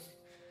those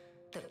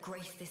that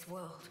grace this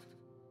world.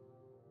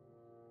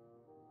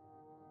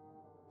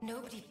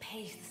 Nobody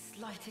pays the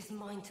slightest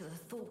mind to the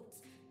thoughts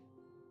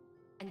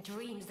and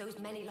dreams those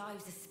many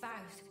lives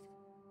espouse.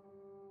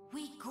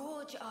 We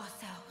gorge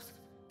ourselves,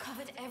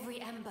 covered every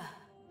ember,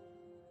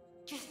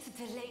 just to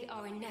delay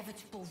our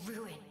inevitable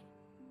ruin.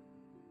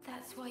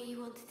 That's why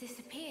you want to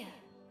disappear.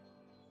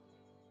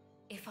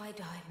 If I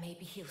die,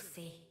 maybe he'll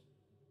see.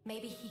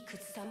 Maybe he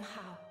could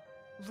somehow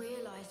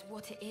realize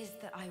what it is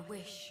that I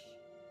wish.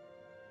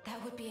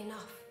 That would be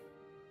enough.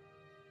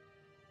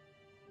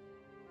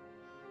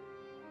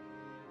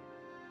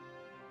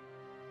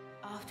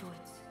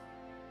 Afterwards,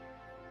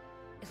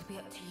 it'll be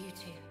up to you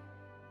two.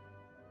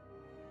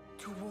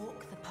 To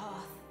walk the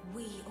path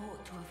we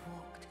ought to have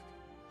walked,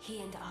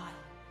 he and I.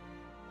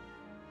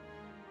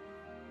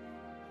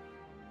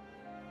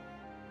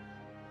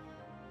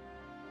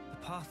 The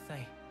path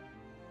they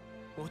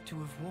ought to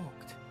have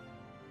walked.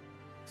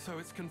 So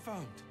it's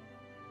confirmed.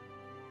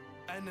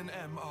 N and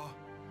M are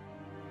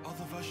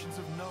other versions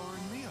of Noah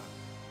and Mio.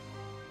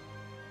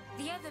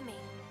 The other me.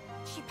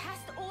 She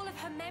passed all of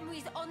her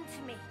memories on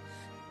to me.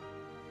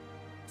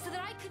 So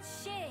that I could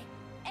share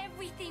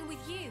everything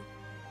with you.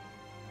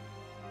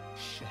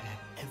 Share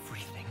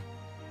everything.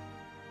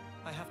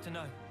 I have to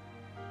know.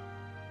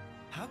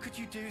 How could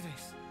you do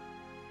this?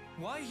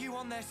 Why are you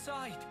on their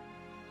side?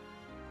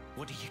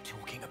 What are you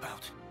talking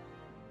about?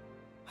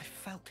 I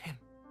felt him.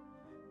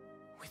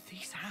 With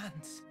these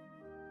hands.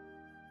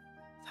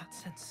 That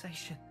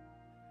sensation.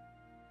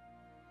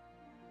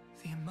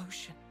 The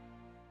emotion.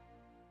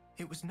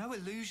 It was no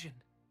illusion.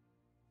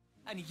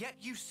 And yet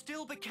you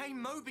still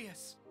became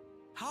Moebius.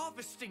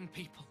 Harvesting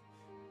people.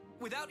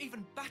 Without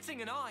even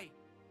batting an eye.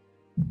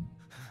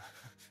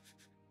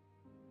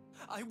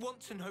 I want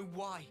to know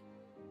why.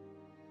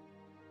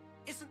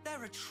 Isn't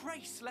there a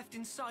trace left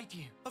inside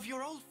you of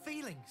your old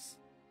feelings?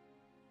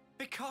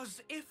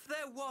 Because if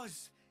there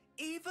was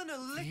even a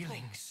little...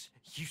 Feelings,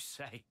 you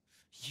say?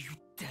 You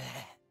dare?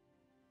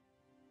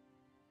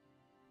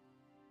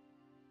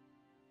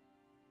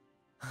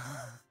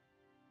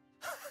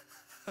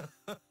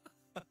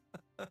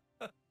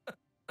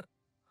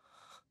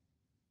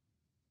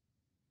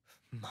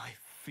 My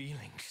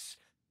feelings...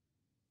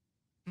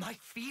 My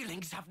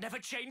feelings have never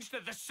changed. They're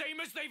the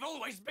same as they've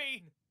always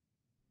been.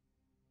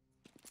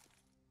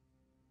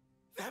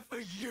 They're for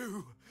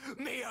you,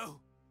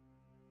 Mio.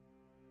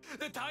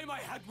 The time I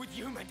had with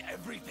you meant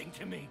everything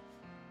to me.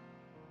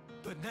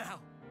 But now,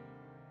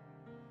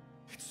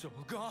 it's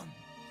all gone.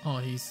 Oh,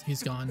 he's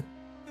gone.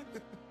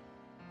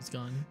 He's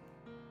gone.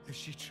 If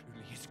she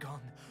truly is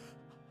gone,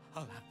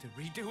 I'll have to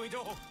redo it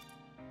all.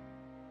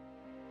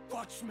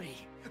 Watch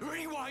me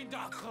rewind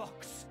our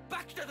clocks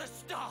back to the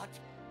start.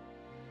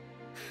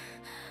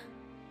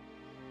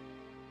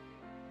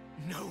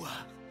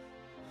 Noah,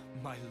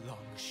 my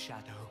long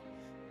shadow,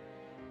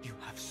 you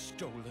have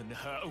stolen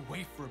her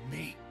away from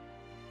me.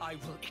 I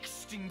will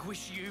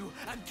extinguish you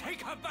and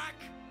take her back.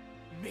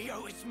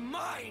 Mio is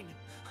mine.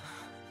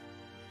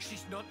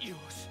 She's not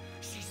yours.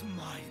 She's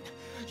mine.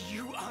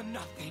 You are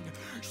nothing.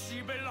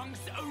 She belongs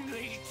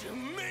only to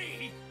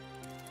me.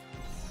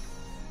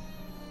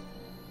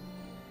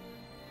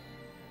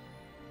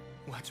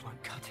 Words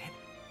won't cut it.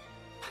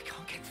 I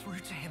can't get through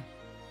to him.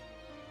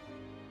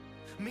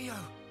 Mio.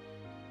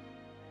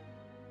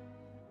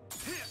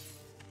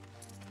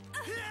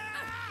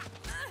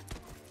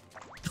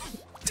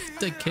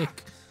 The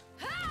kick.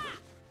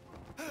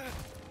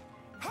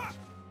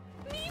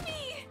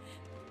 Mimi!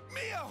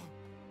 Mio!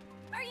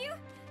 Are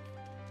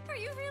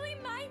you really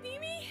my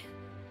Mimi?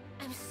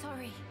 I'm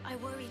sorry I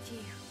worried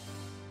you.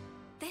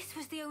 This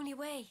was the only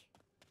way.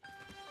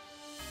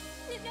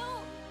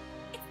 No,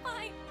 it's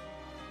fine.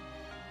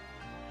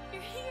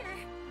 You're here.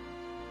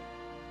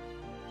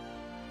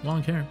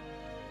 Long hair.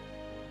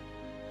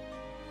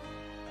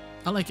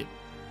 I like it.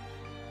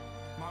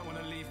 Might want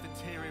to leave the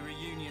teary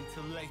reunion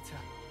till later.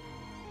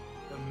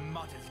 The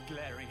mud is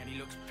glaring and he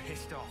looks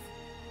pissed off.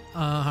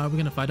 How are we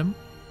gonna fight him?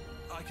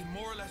 I can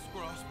more or less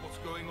grasp what's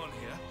going on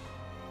here,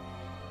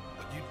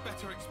 but you'd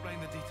better explain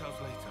the details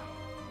later.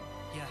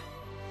 Yeah,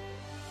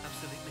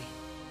 absolutely.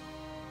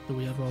 Do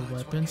we have our Words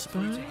won't weapons get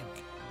through to back?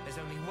 him. There's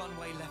only one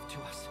way left to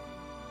us.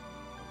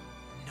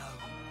 No.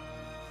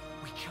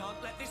 We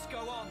can't let this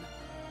go on.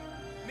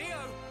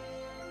 Mio!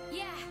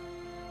 Yeah.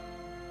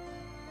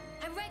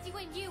 I'm ready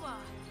when you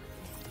are.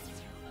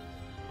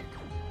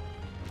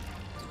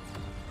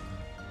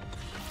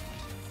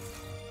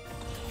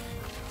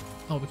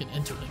 Oh, we can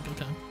interlink,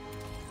 okay.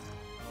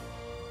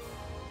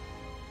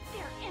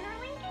 They're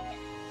interlinking?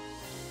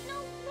 No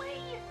way!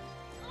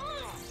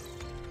 Ugh.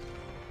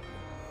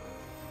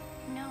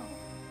 No,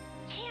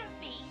 can't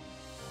be.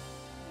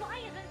 Why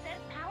isn't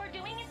this power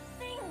doing its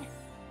thing?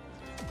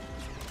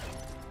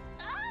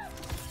 Ah!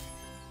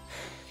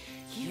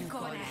 You've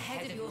gone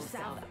ahead of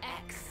yourself,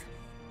 X.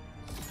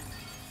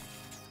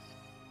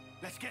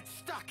 Let's get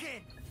stuck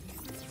in!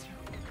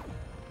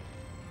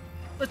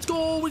 Let's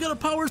go! We got our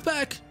powers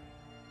back!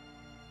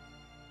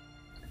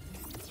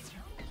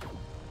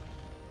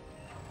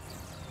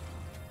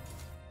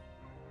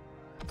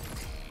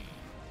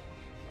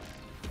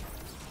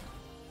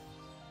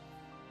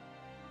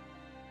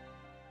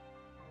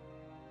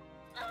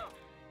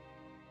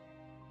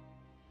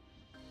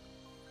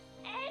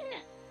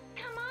 N!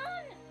 Come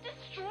on!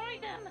 Destroy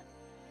them!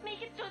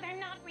 Make it so they're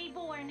not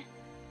reborn.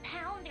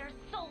 Pound their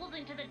souls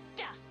into the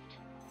dust.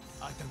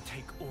 I don't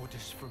take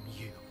orders from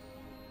you.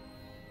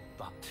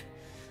 But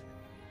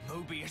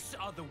Moebius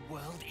are the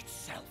world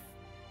itself.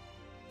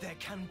 There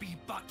can be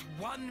but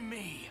one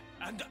me,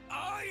 and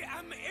I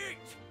am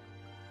it!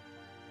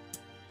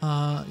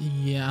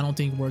 Yeah, I don't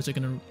think words are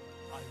gonna...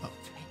 I will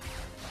take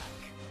her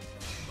back.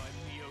 My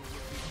Mio will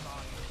be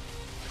mine,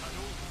 and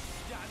all who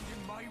stand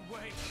in my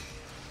way,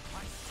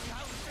 I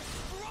shall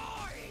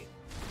destroy!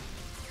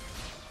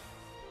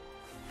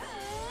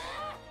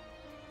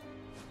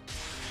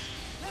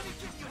 Let me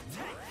give you a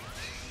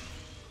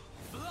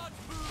taste! Blood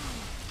moon!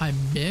 I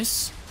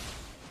miss?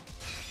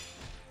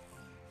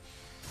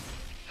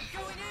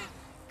 Going in!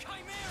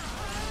 Chimera!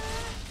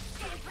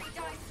 Getting pretty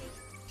dicey.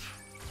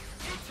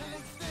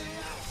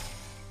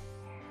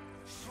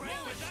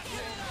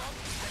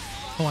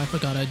 Oh, I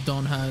forgot I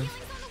don't have...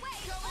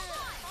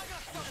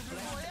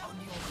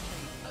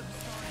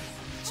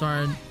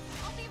 Sorry. I'll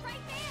be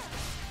right there.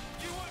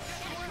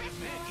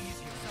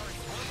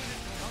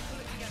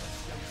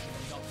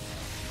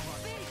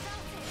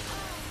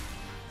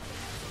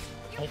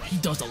 He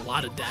does a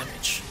lot of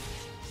damage.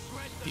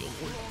 The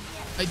Lord.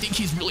 I think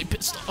he's really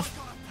pissed off.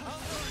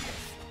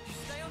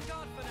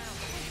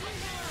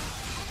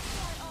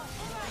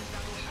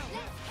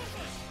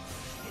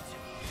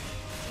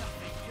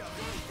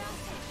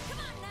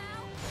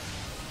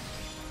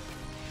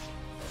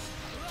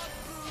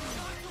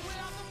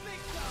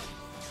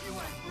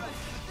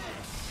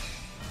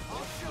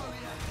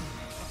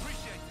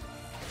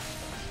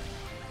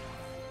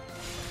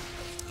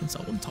 Can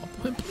someone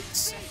topple him,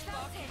 please?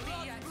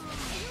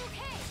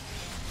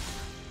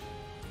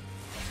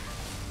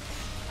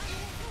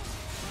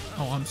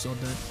 Oh, I'm so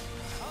dead.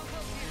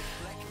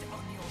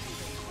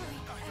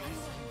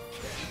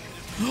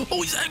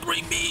 Oh, he's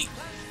angering me!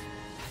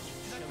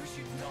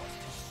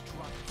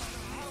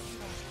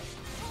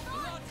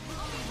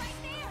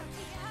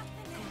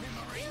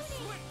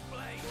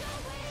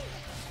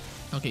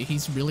 Okay,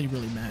 he's really,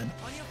 really mad.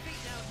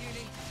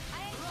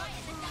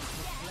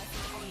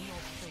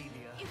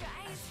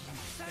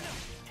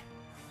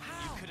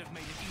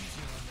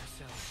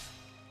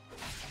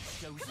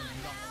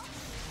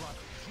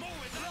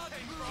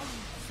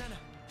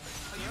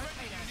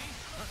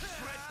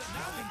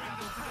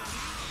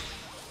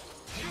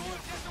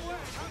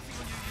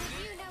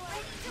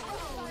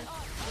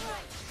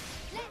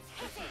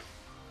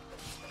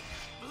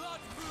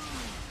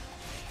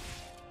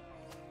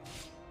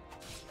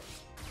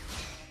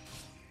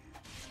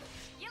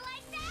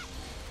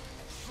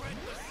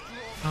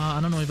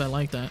 I don't know if I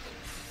like that.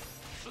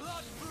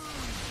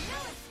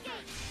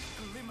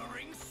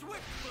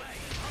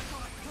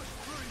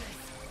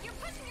 You're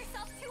pushing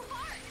yourself too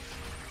hard.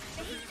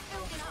 The heat's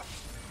building up.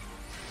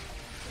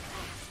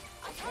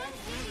 I can't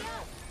heal you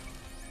up.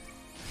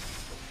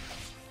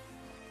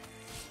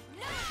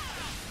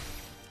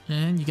 No!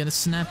 And you gotta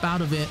snap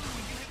out of it.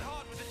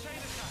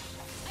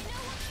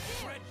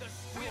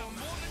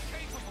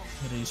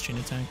 Gotta use chain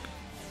attack.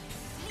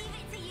 Leave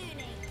it to you,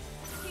 Nate.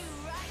 You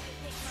right to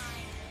pick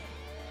mine.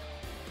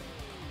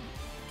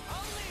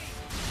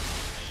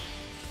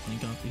 You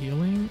got the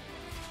healing.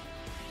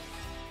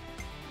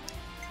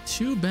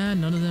 Too bad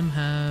none of them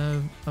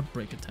have a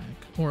break attack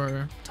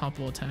or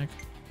topple attack.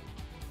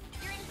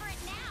 You're in for it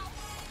now.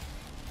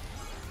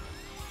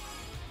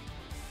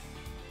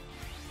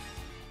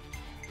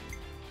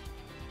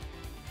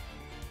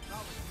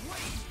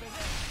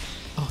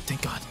 Oh,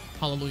 thank God.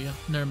 Hallelujah.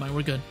 Never mind,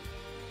 we're good.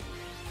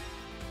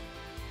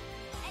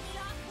 Any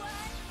last words?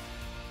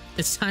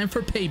 It's time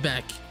for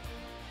payback.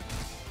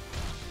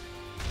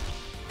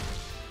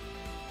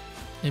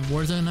 If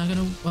words are not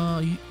gonna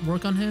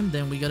work on him,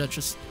 then we gotta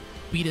just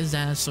beat his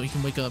ass so he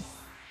can wake up.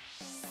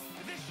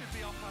 This should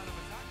be our plan of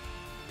attack.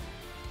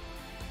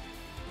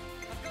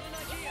 I've got an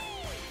idea.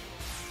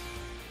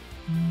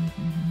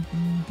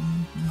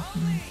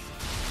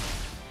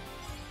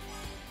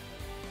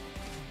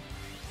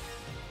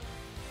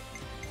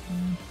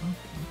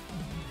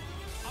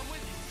 I'm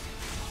with you.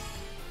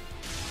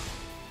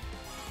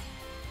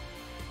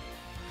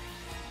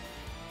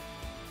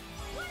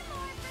 One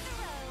more for the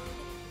road.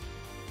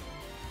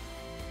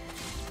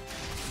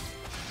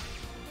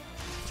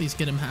 Please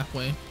get him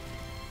halfway. I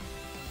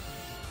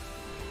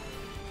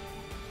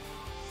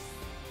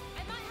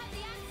might have the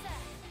answer.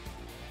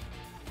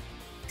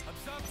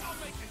 Observe, I'll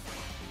make this work.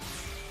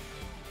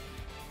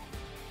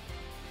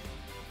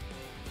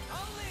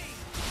 I'll lead.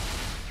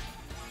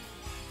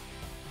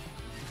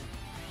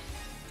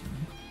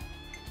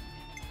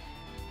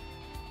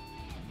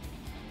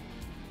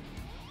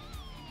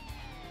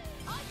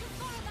 I can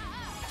follow that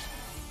up.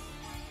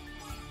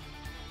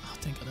 Oh,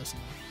 thank God that's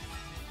enough.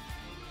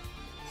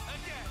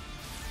 Again.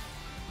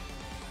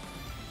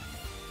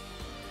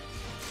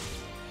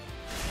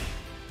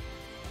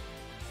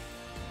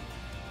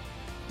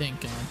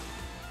 Thank God.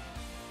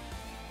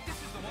 This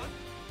is the one.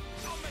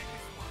 I'll make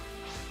this work.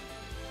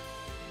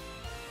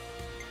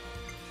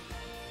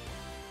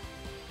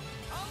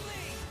 I'll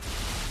lead.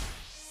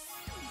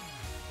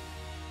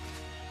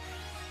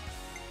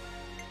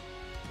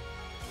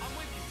 I'm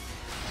with you.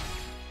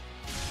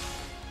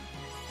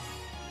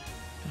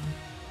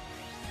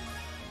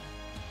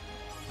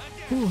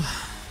 Again. Ooh.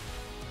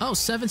 Oh,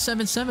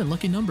 777,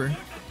 lucky number. No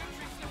flaws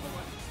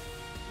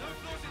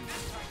in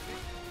this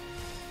practice.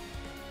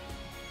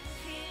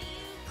 Here you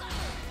go.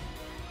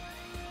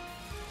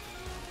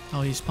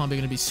 Oh, he's probably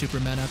gonna be super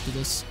mad after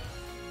this.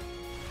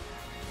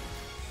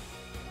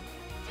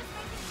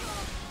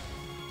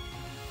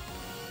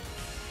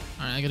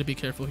 Alright, I gotta be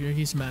careful here.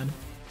 He's mad. Time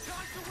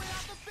to win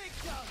out the big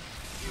gun.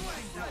 You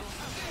ain't ready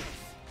for this.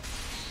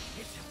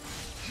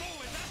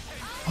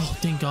 Oh,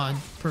 thank God.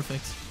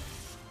 Perfect.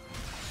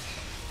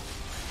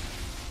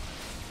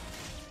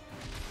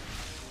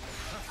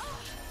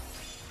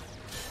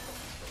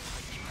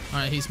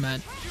 Alright, he's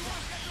mad.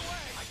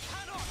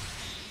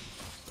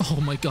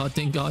 Oh my God,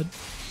 thank God.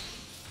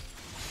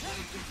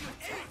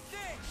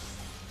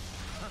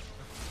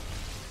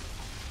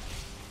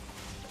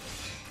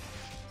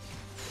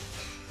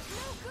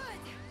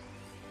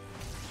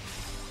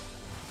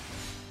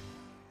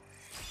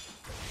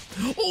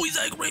 Oh, he's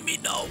angering me.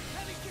 No.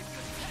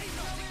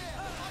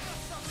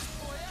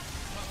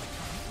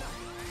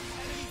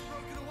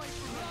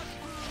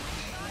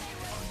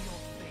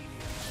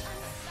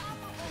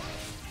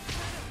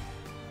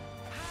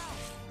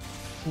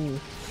 Ooh.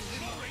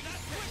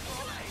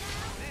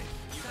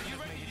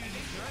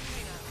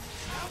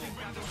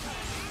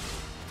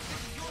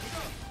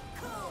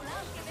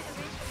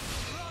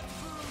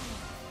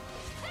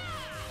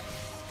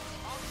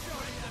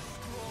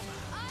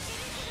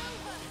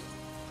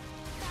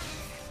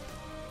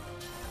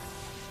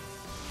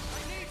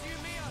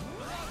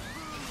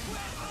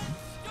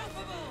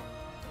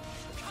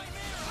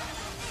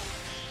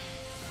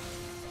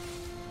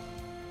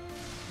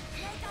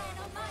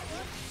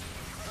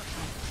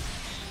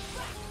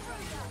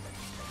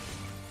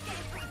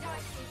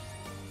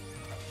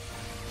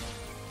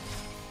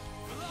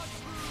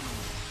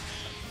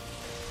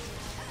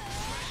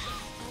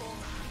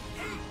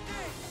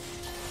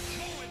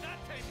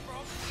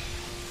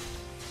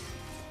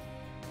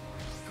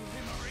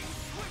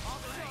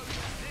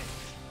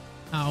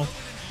 Ow.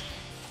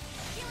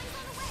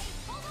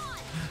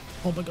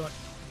 Oh my god.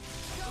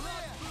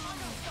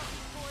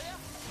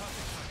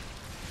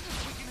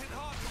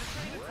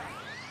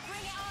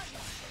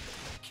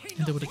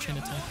 And there with a chain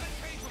attack.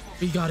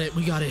 We got it,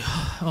 we got it.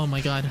 Oh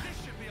my god.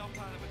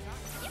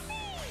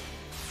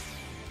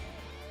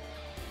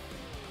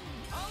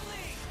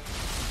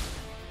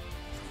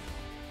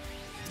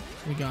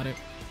 We got it.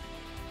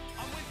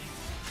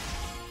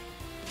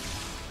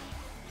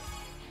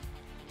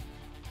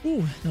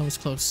 Ooh, that was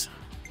close.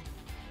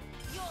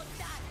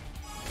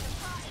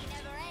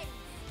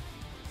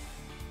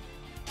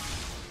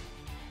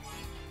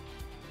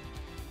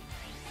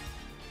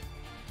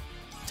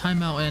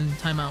 Timeout and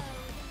timeout.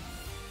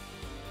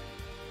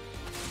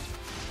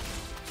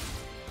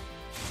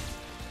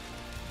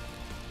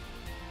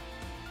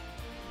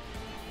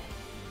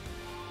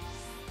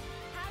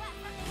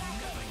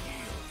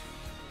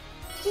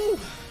 Ooh,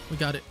 we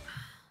got it.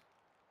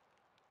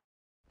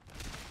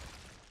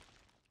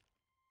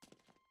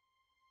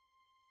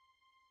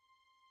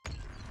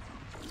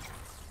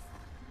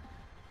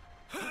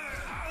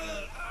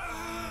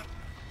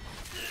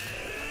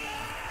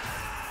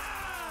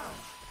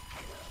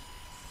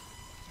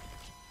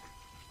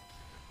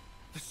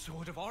 The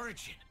Sword of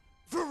Origin.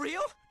 For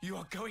real? You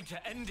are going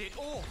to end it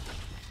all.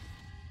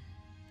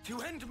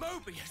 To end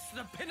Moebius,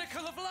 the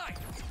pinnacle of life.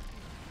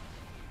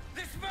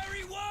 This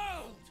very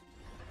world.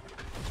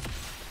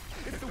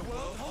 If the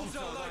world holds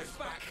our lives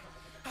back,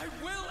 I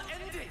will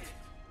end it.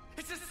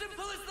 It's as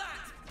simple as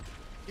that.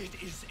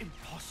 It is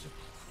impossible.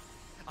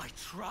 I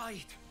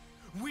tried.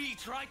 We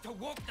tried to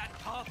walk that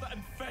path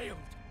and failed.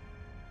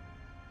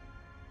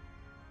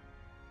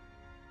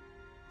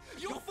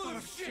 You're full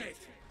of shit.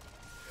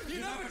 You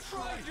never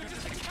tried, you're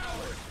just a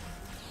coward!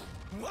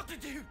 What to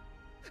do?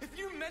 If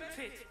you meant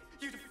it,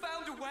 you'd have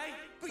found a way,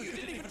 but you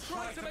didn't even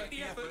try to make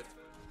the effort.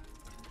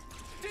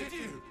 Did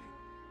you?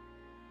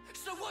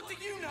 So what do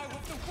you know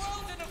of the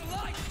world and of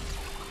life?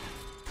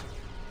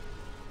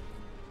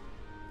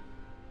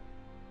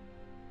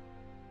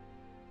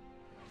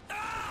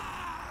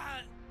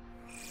 Ah!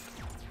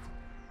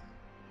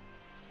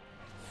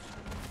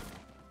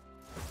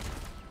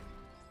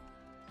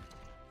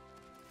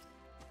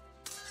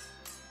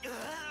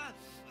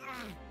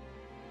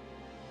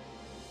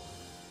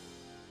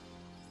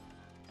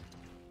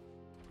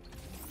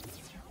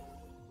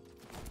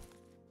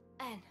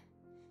 N,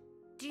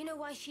 do you know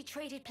why she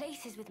traded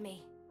places with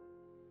me?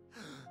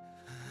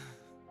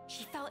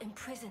 She felt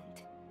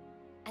imprisoned.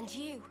 And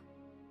you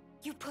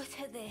put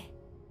her there.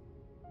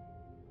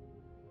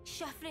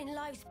 Shuffling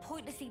lives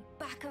pointlessly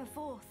back and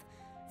forth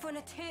for an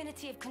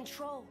eternity of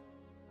control.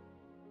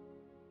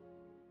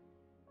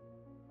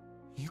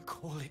 You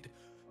call it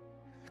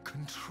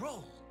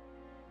control?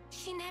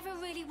 She never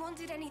really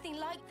wanted anything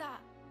like that.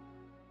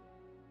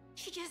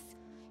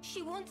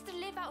 She wanted to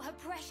live out her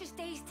precious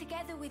days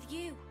together with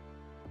you.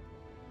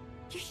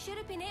 You should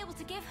have been able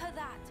to give her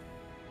that.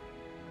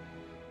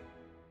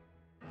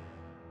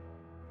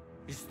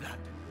 Is that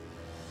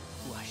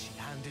why she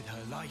handed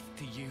her life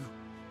to you?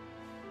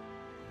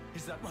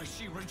 Is that why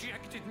she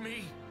rejected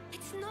me?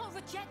 It's not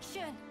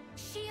rejection.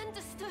 She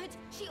understood.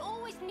 She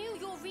always knew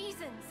your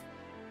reasons.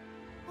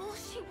 All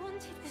she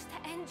wanted was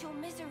to end your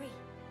misery.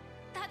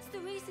 That's the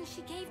reason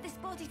she gave this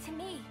body to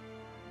me.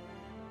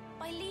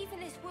 By leaving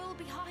this world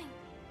behind,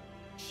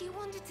 she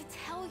wanted to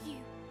tell you.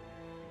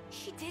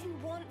 She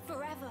didn't want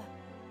forever.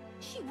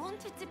 She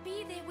wanted to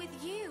be there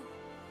with you.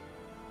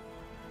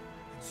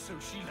 And so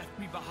she left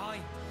me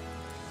behind.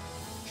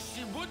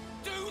 She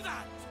wouldn't do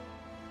that!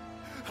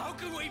 How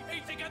can we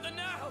be together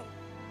now?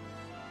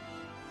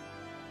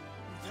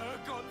 With her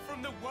gone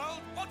from the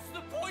world, what's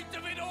the point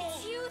of it all?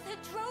 It's you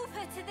that drove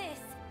her to this.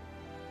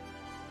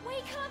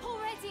 Wake up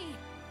already!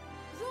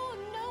 You're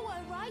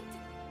Noah, right?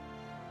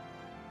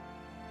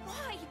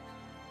 Why?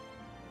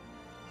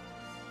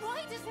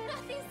 Why does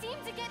nothing seem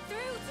to get through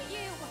to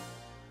you?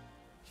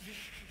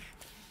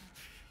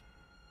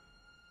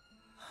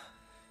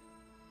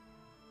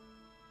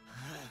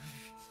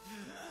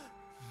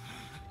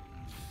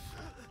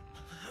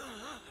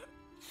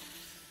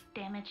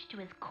 Damage to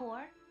his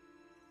core?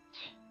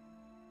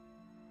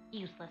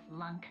 Useless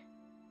lunk.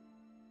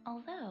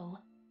 Although,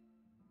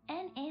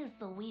 N is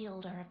the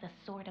wielder of the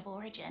Sword of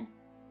Origin.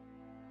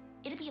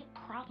 it'd be a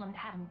problem to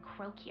have him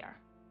croak here.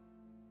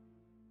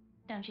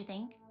 Don't you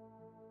think,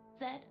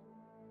 Zed?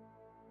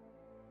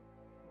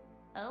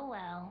 Oh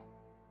well.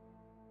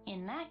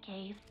 In that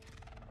case...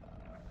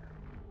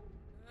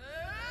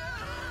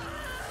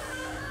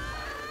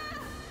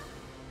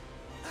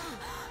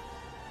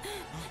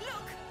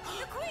 Look!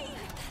 The Queen!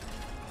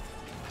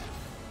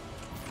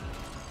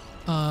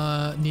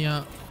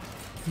 Nia,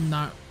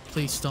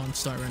 please don't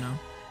start right now.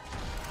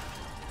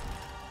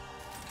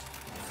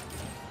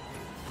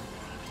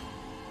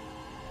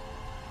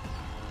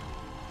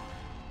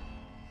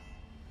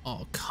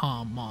 Oh,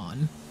 come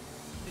on.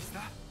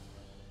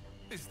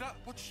 Is that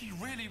what she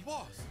really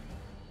was?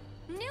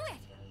 Knew it!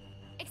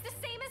 It's the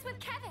same as with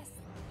Kevis.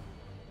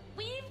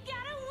 We've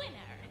got a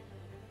winner!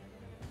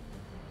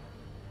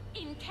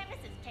 In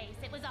Kevis's case,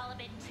 it was all a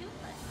bit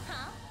toothless,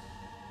 huh?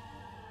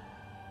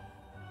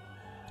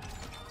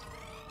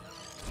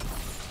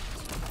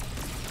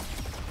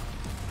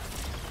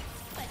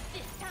 But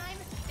this time,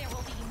 there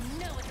will be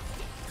no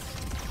escape.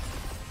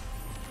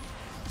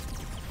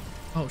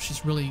 Oh,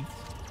 she's really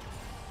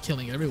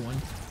killing everyone.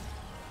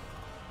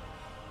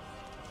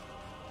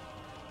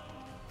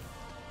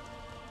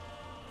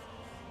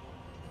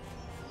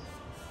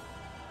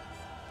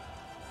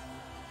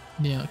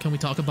 Yeah, can we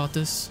talk about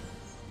this?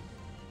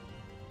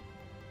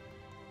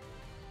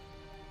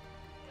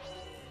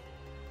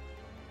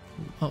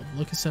 Oh,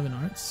 look at 7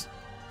 arts.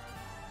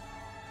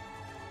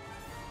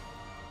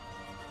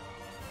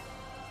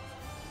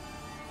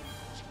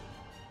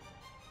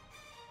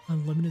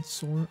 Unlimited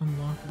sword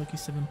unlock Lucky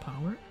 7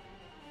 power.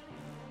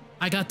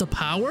 I got the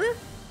power?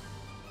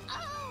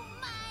 Oh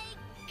my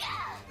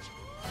god!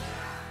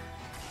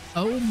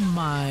 Oh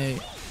my.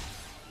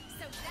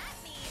 So that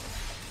means...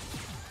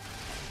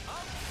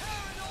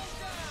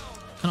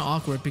 Kind of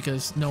awkward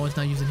because no one's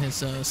not using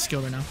his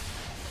skill right now.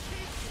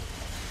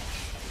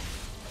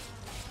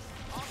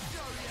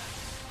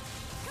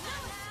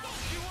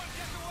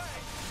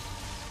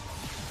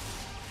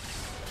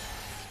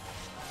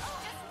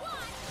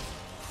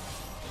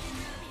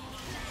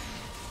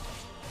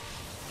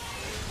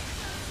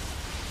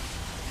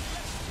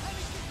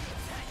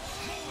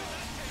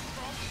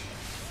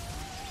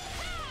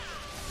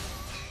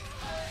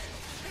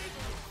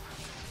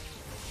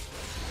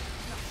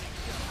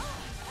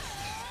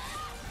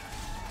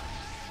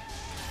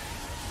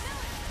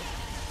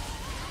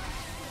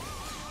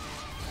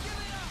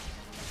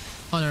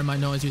 Oh, never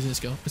mind. No one's using the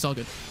skill. It's all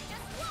good.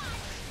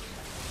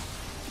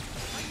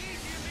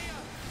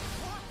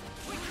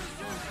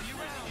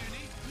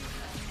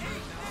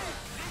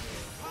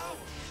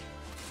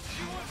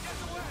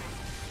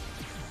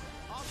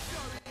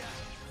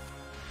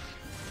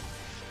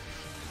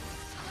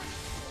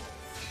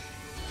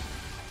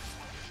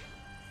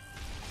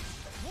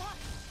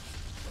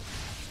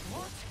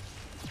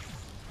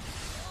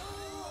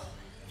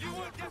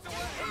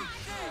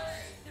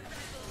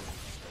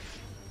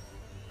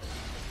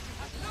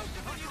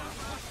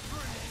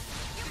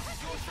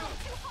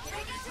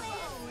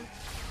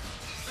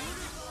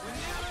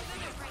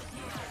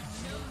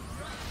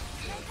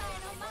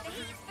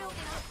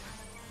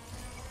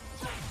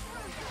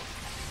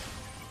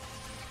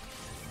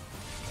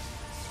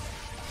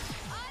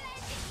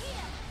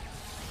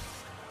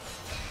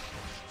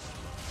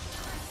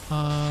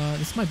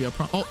 This might be a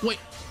problem. Oh, wait.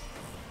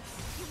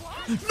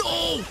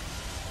 No!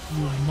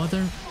 You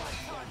mother.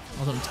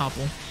 I'll let him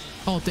topple.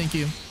 Oh, thank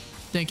you.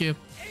 Thank you.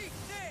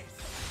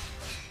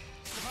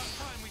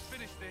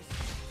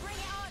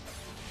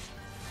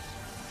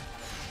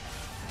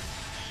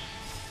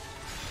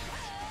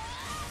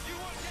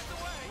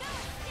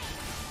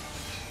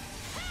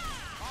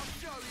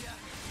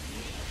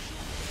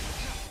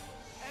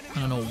 I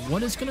don't know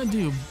what it's gonna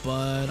do,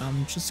 but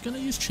I'm just gonna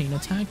use chain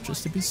attack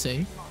just to be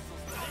safe.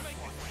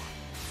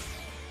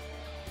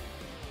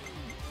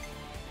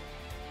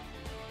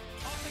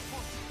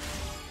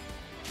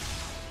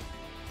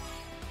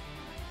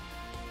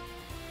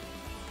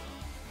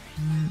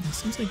 It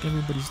seems like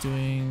everybody's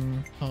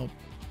doing... Oh,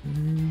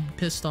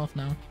 pissed off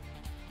now.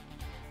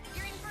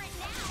 You're in for it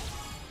now.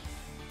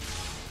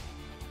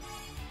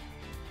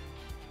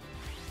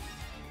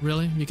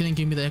 Really? You couldn't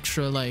give me the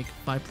extra, like,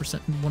 5%,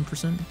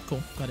 1%?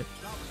 Cool, got it.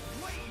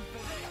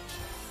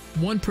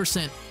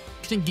 1%.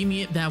 Couldn't give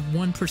me that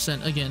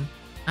 1% again.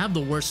 I have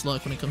the worst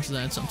luck when it comes to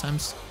that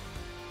sometimes.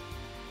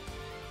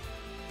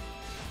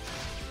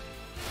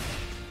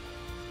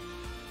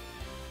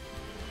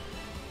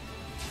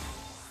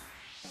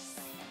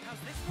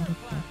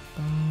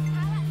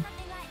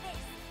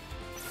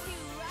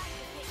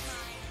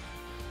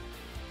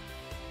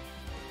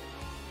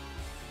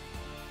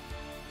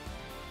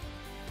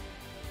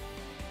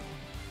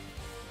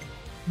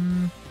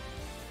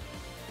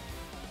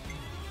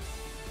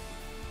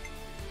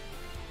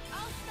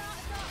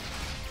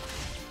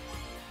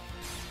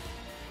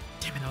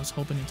 Damn it, I was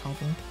hoping to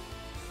topple.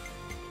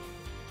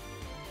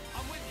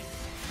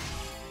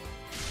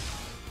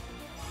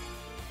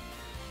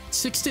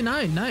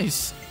 69,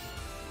 nice.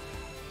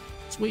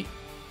 Sweet.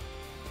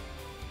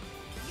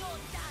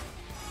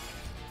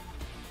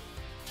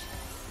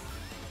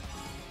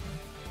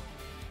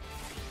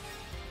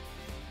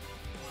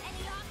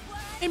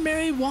 Hey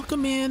Mary,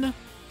 welcome in.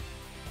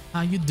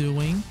 How you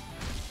doing?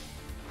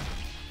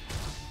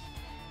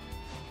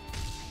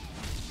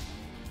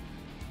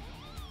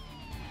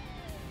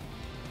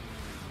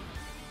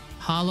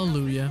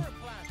 Hallelujah.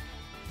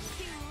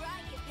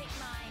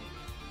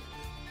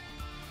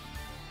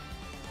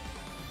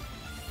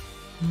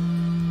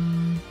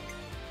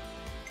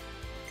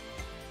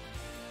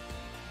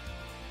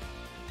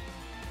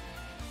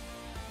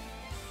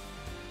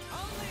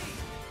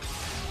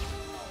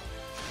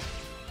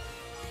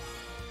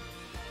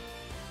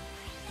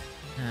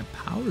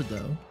 Power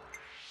though.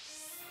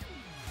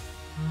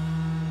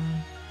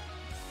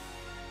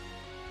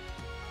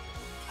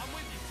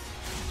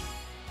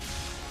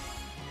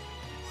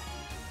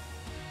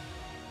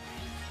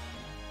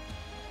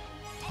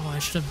 Oh, I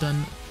should have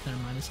done. Never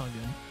mind, it's all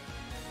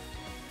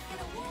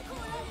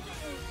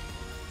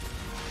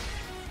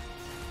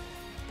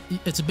good.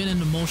 It's been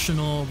an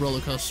emotional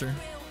roller coaster.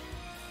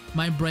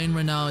 My brain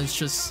right now is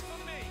just.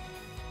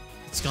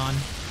 It's gone.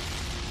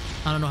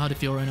 I don't know how to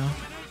feel right now.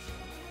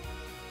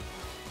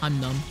 I'm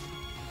numb.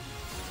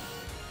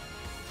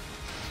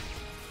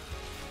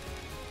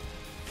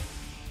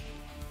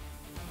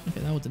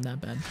 Okay, that wasn't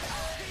that bad.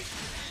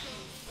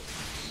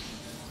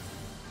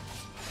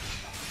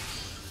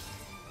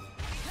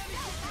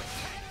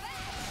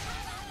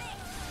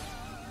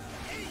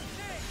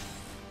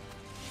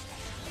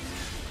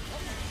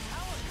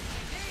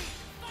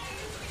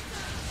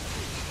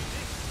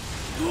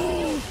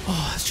 Oh,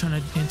 I was trying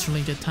to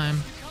interlink at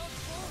time.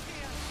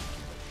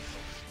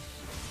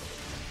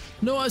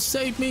 Noah,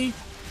 save me!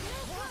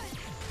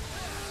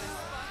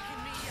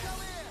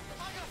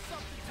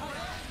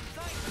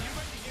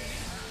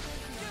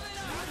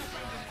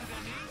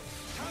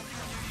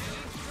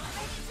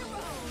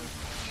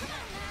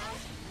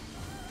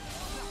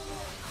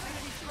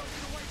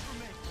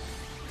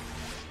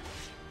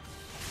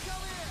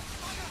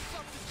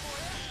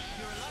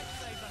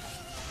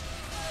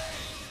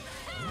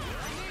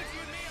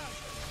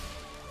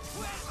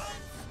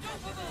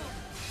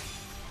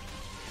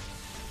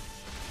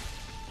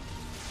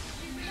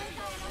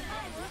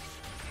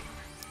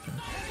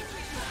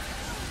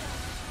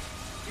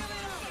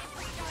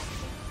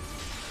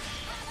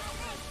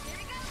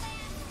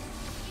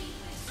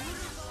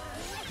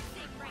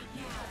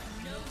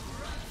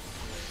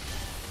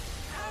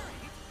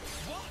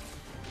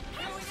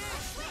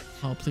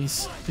 Oh,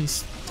 please,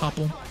 please,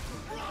 topple.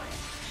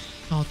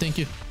 Oh, thank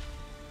you.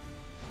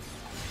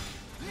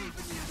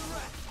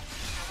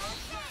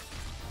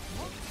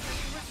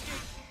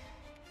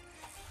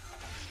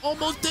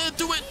 Almost dead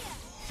to it.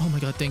 Oh my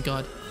god, thank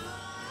god.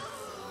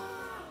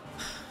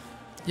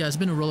 Yeah, it's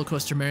been a roller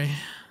coaster, Mary.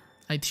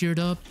 I teared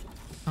up.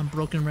 I'm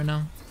broken right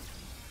now.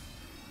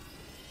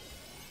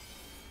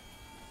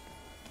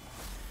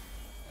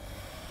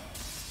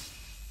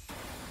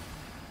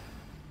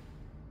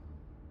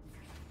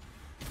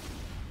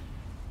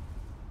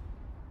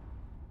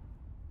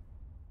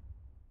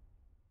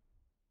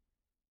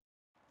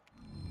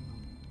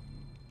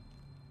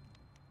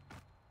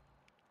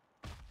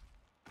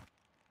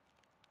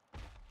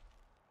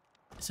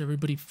 Is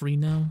everybody free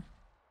now?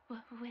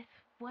 With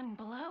one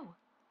blow.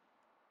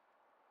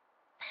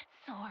 That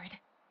sword.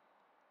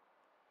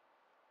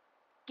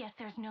 Guess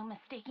there's no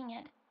mistaking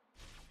it.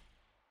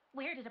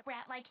 Where did a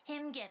brat like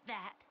him get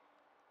that?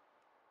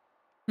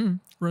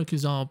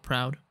 Roku's all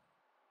proud.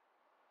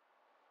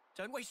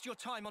 Don't waste your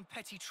time on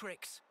petty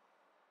tricks.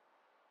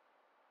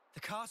 The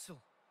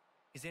castle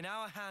is in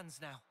our hands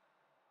now.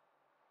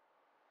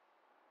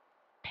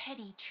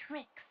 Petty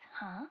tricks,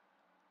 huh?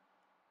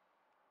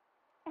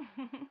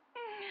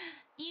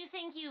 You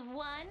think you've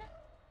won?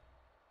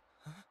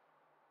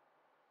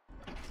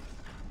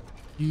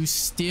 You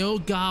still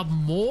got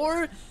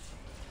more?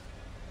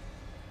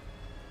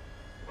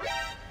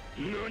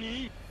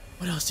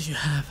 What else do you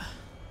have?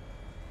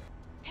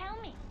 Tell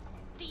me,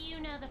 do you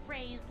know the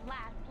phrase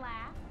last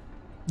laugh?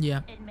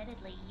 Yeah.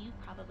 Admittedly, you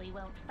probably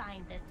won't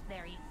find this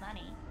very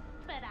funny,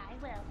 but I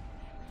will.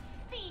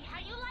 See how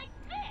you like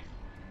this!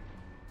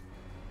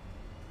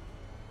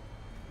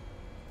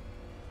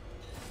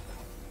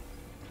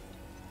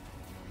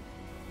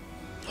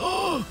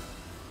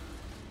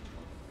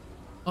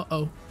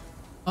 Uh-oh.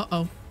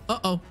 Uh-oh.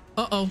 Uh-oh.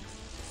 Uh-oh.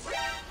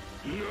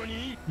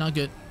 Not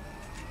good.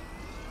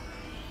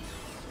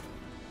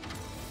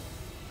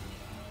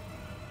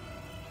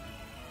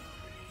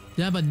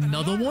 You have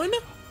another one?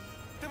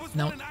 There was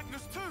No. one in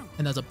Agnus too.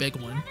 And that's a big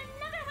one.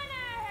 Another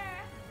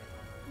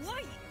winner!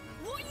 Wait,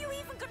 what are you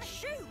even gonna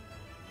shoot?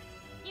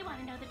 You want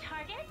to know the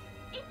target?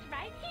 It's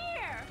right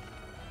here!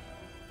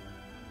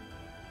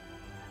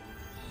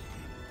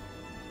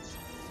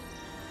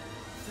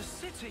 The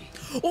city.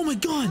 Oh my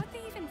god! How'd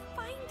they even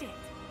find it?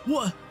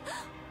 What?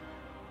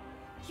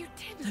 You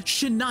didn't.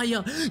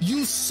 Shania,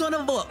 you son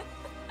of a...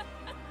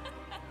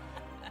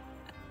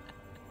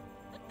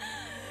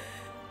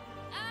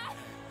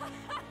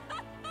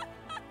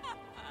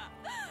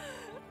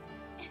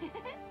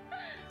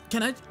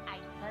 Can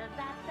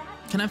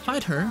I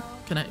fight her?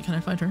 Can I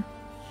fight her? You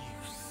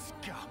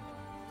scum!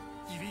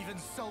 You've even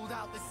sold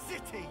out the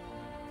city.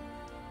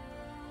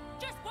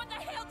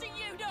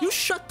 You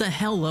shut the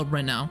hell up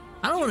right now.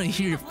 I don't want to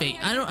hear your fate.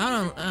 I don't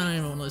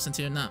even want to listen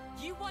to you now.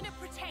 You want to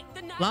protect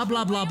the Blah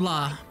blah blah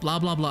blah blah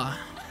blah blah.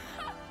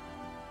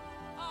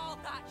 All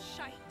that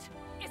shite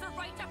is a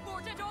right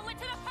afforded only to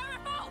the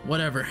powerful.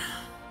 Whatever.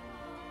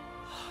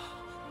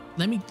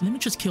 Let me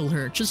just kill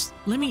her. Just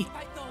let me.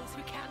 What about those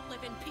who can't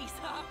live in peace,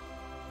 huh?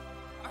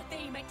 Are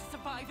they meant to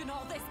survive in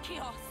all this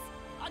chaos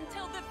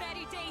until the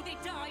very day they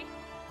die?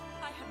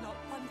 I have not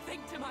one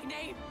thing to my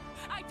name.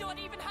 I don't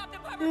even have the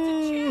power to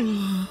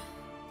choose.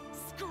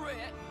 Screw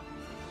it.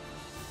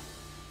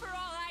 For all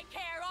I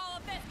care, all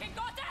of this can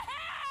go to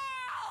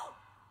hell!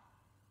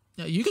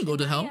 Yeah, you can go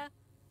to hell.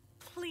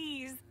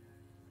 Please.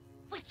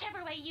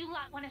 Whichever way you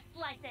lot want to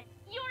slice it,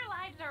 your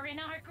lives are in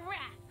our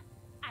grasp.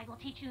 I will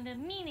teach you the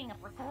meaning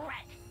of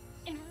regret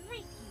and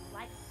reap you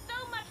like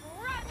so much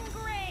rotten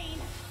grain.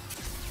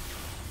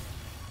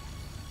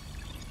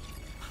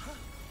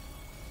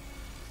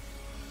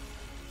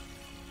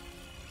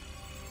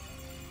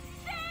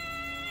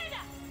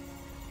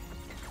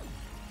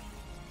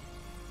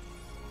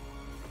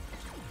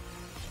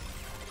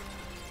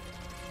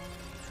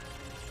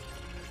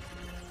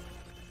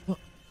 What?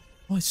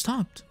 Oh, it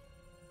stopped.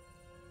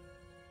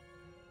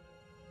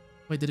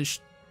 Wait, did it?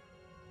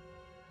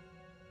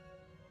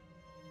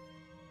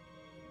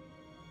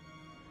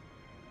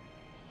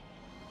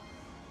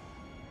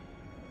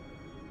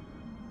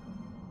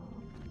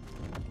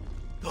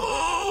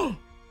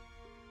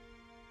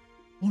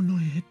 Oh no,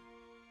 it hit.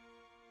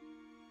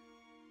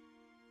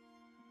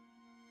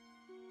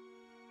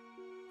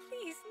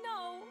 Please,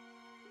 no.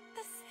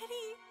 The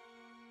city.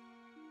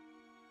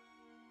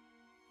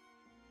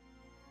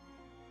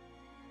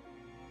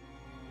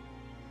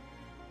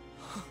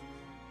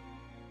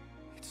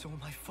 It's all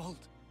my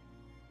fault.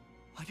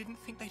 I didn't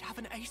think they'd have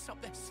an ace up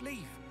their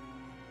sleeve.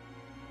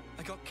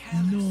 I got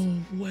careless.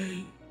 No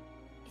way.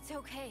 It's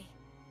okay.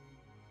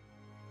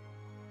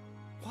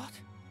 What?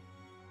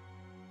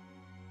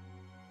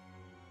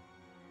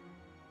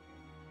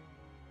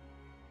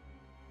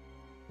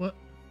 What?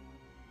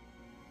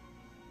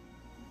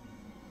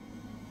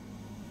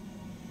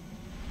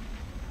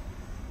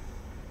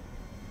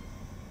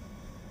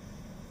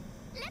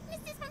 Left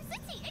Mrs. from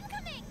City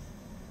incoming!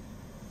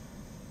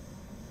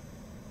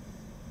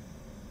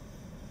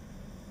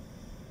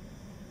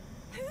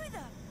 Who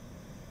the?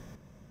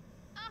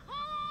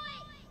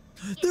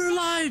 Ahoy! They're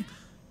alive!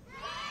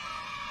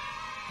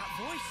 That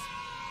voice?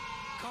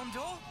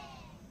 Condor?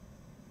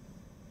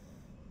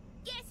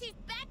 Guess who's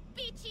back,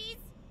 bitches?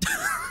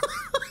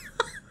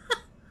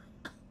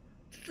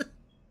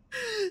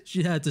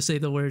 She had to say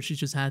the word. She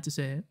just had to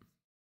say it.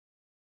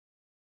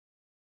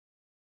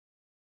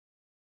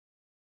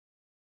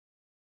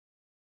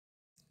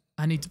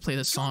 I need to play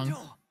the song.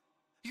 Condor,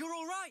 you're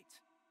all right.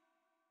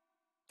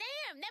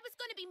 Damn, that was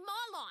gonna be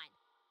my line.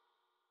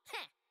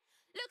 Heh.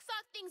 Looks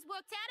like things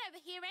worked out over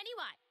here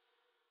anyway.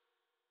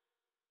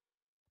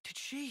 Did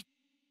she?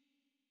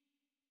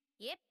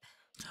 Yep.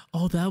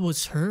 Oh, that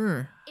was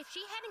her. If she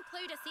hadn't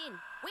clued us in,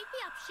 we'd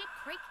be up shit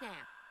creek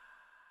now.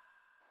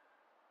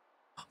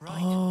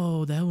 Right.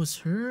 Oh, that was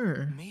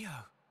her. Mio.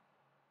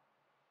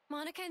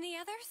 Monica and the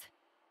others?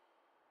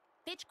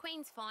 Bitch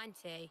Queen's fine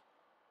too.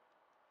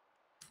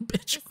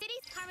 Bitch. The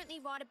city's currently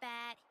right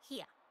about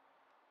here.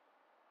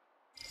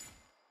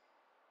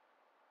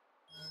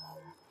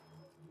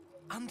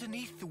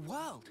 Underneath the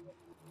world?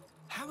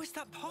 How is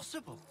that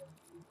possible?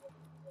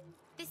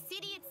 The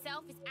city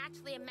itself is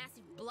actually a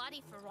massive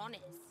bloody for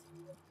honest.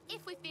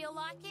 If we feel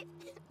like it,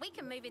 we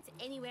can move it to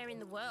anywhere in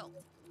the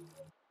world.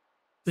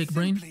 Big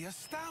brain. Simply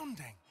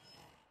astounding.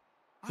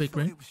 Big I thought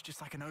brain. it was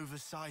just like an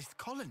oversized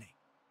colony.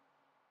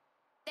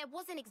 That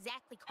wasn't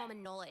exactly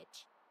common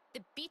knowledge.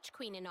 The Bitch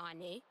Queen and I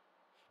knew.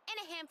 And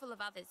a handful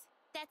of others.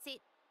 That's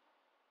it.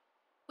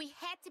 We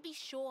had to be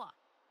sure,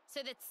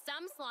 so that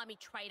some slimy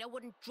traitor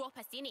wouldn't drop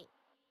us in it.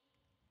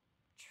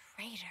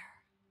 Traitor.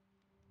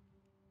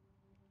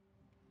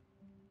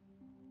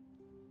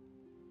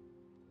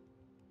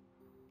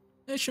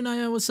 Hey,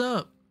 Shania, what's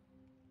up?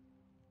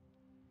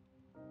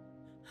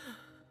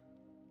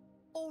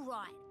 All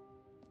right.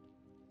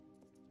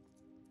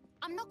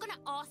 I'm not gonna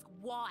ask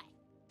why.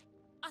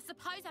 I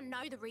suppose I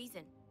know the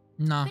reason.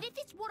 Nah. But if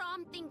it's what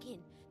I'm thinking,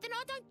 then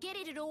I don't get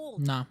it at all.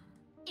 Nah.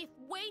 If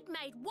we'd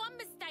made one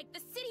mistake,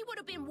 the city would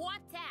have been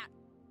wiped out.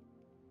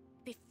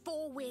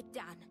 Before we're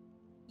done,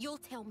 you'll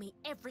tell me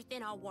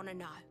everything I want to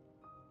know.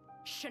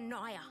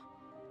 Shania.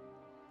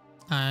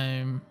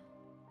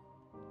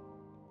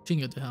 She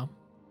can go to hell.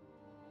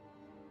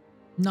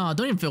 No,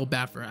 don't even feel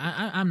bad for her.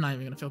 I'm not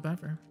even gonna feel bad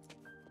for her.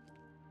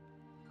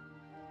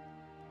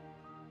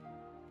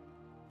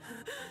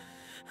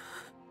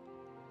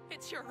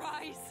 It's your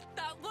eyes,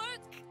 that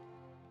look.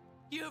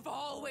 You've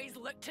always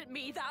looked at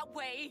me that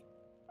way.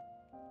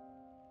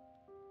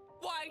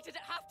 Why did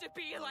it have to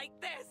be like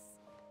this?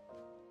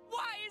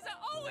 Why is it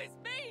always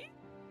me,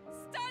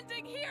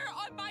 standing here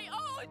on my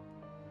own?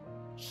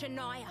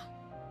 Shania.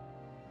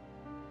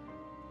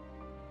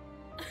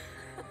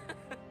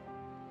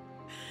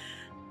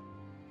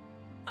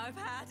 I've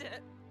had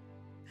it.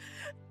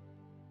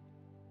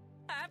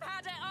 I've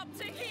had it up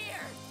to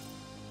here!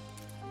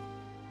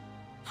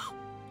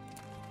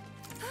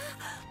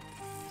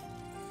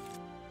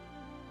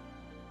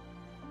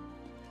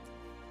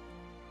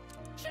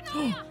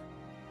 Shania!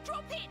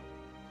 Drop it!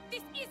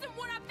 This isn't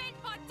what I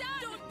meant by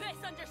done! Don't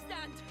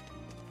misunderstand!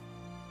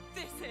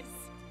 This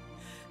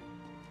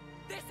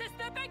is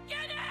the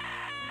beginning!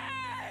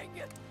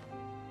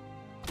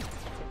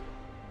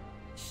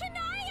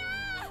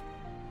 Shania!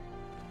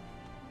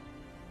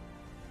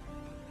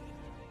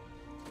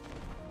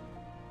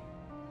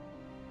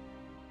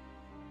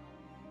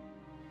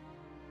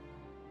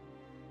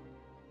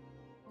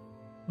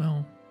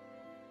 Well.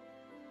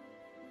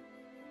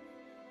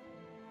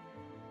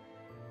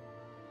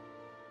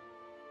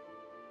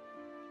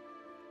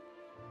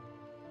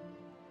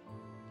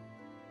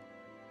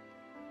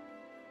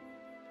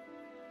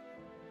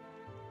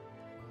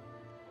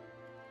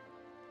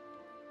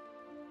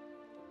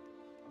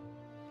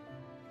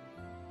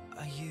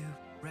 Are you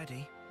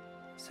ready,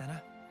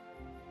 Senna?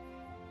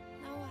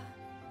 Noah.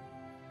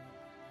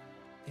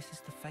 This is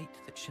the fate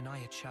that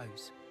Shania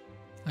chose.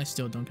 I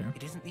still don't care.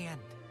 It isn't the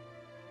end.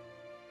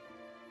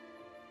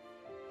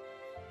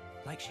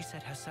 Like she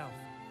said herself,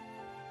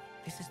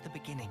 this is the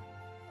beginning.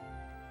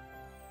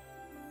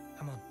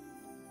 Come on.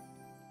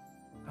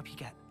 Up you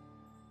get.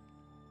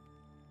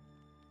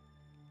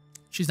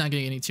 She's not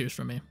getting any tears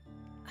from me.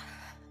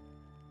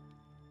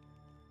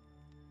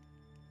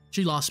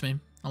 She lost me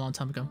a long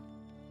time ago.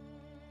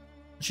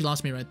 She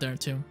lost me right there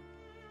too.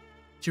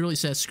 She really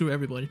said screw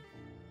everybody.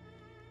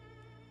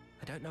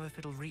 I don't know if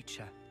it'll reach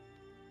her.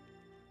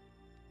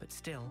 But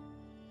still,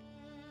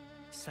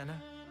 Senna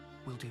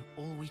will do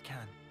all we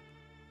can.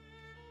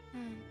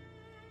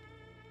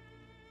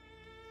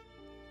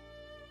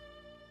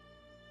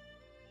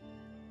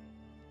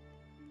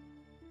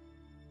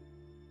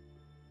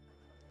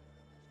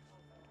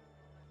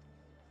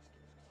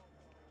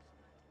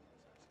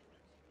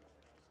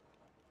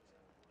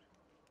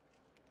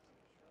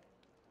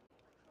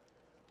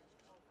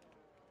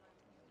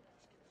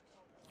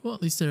 Well,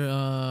 at least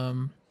they're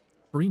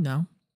free now.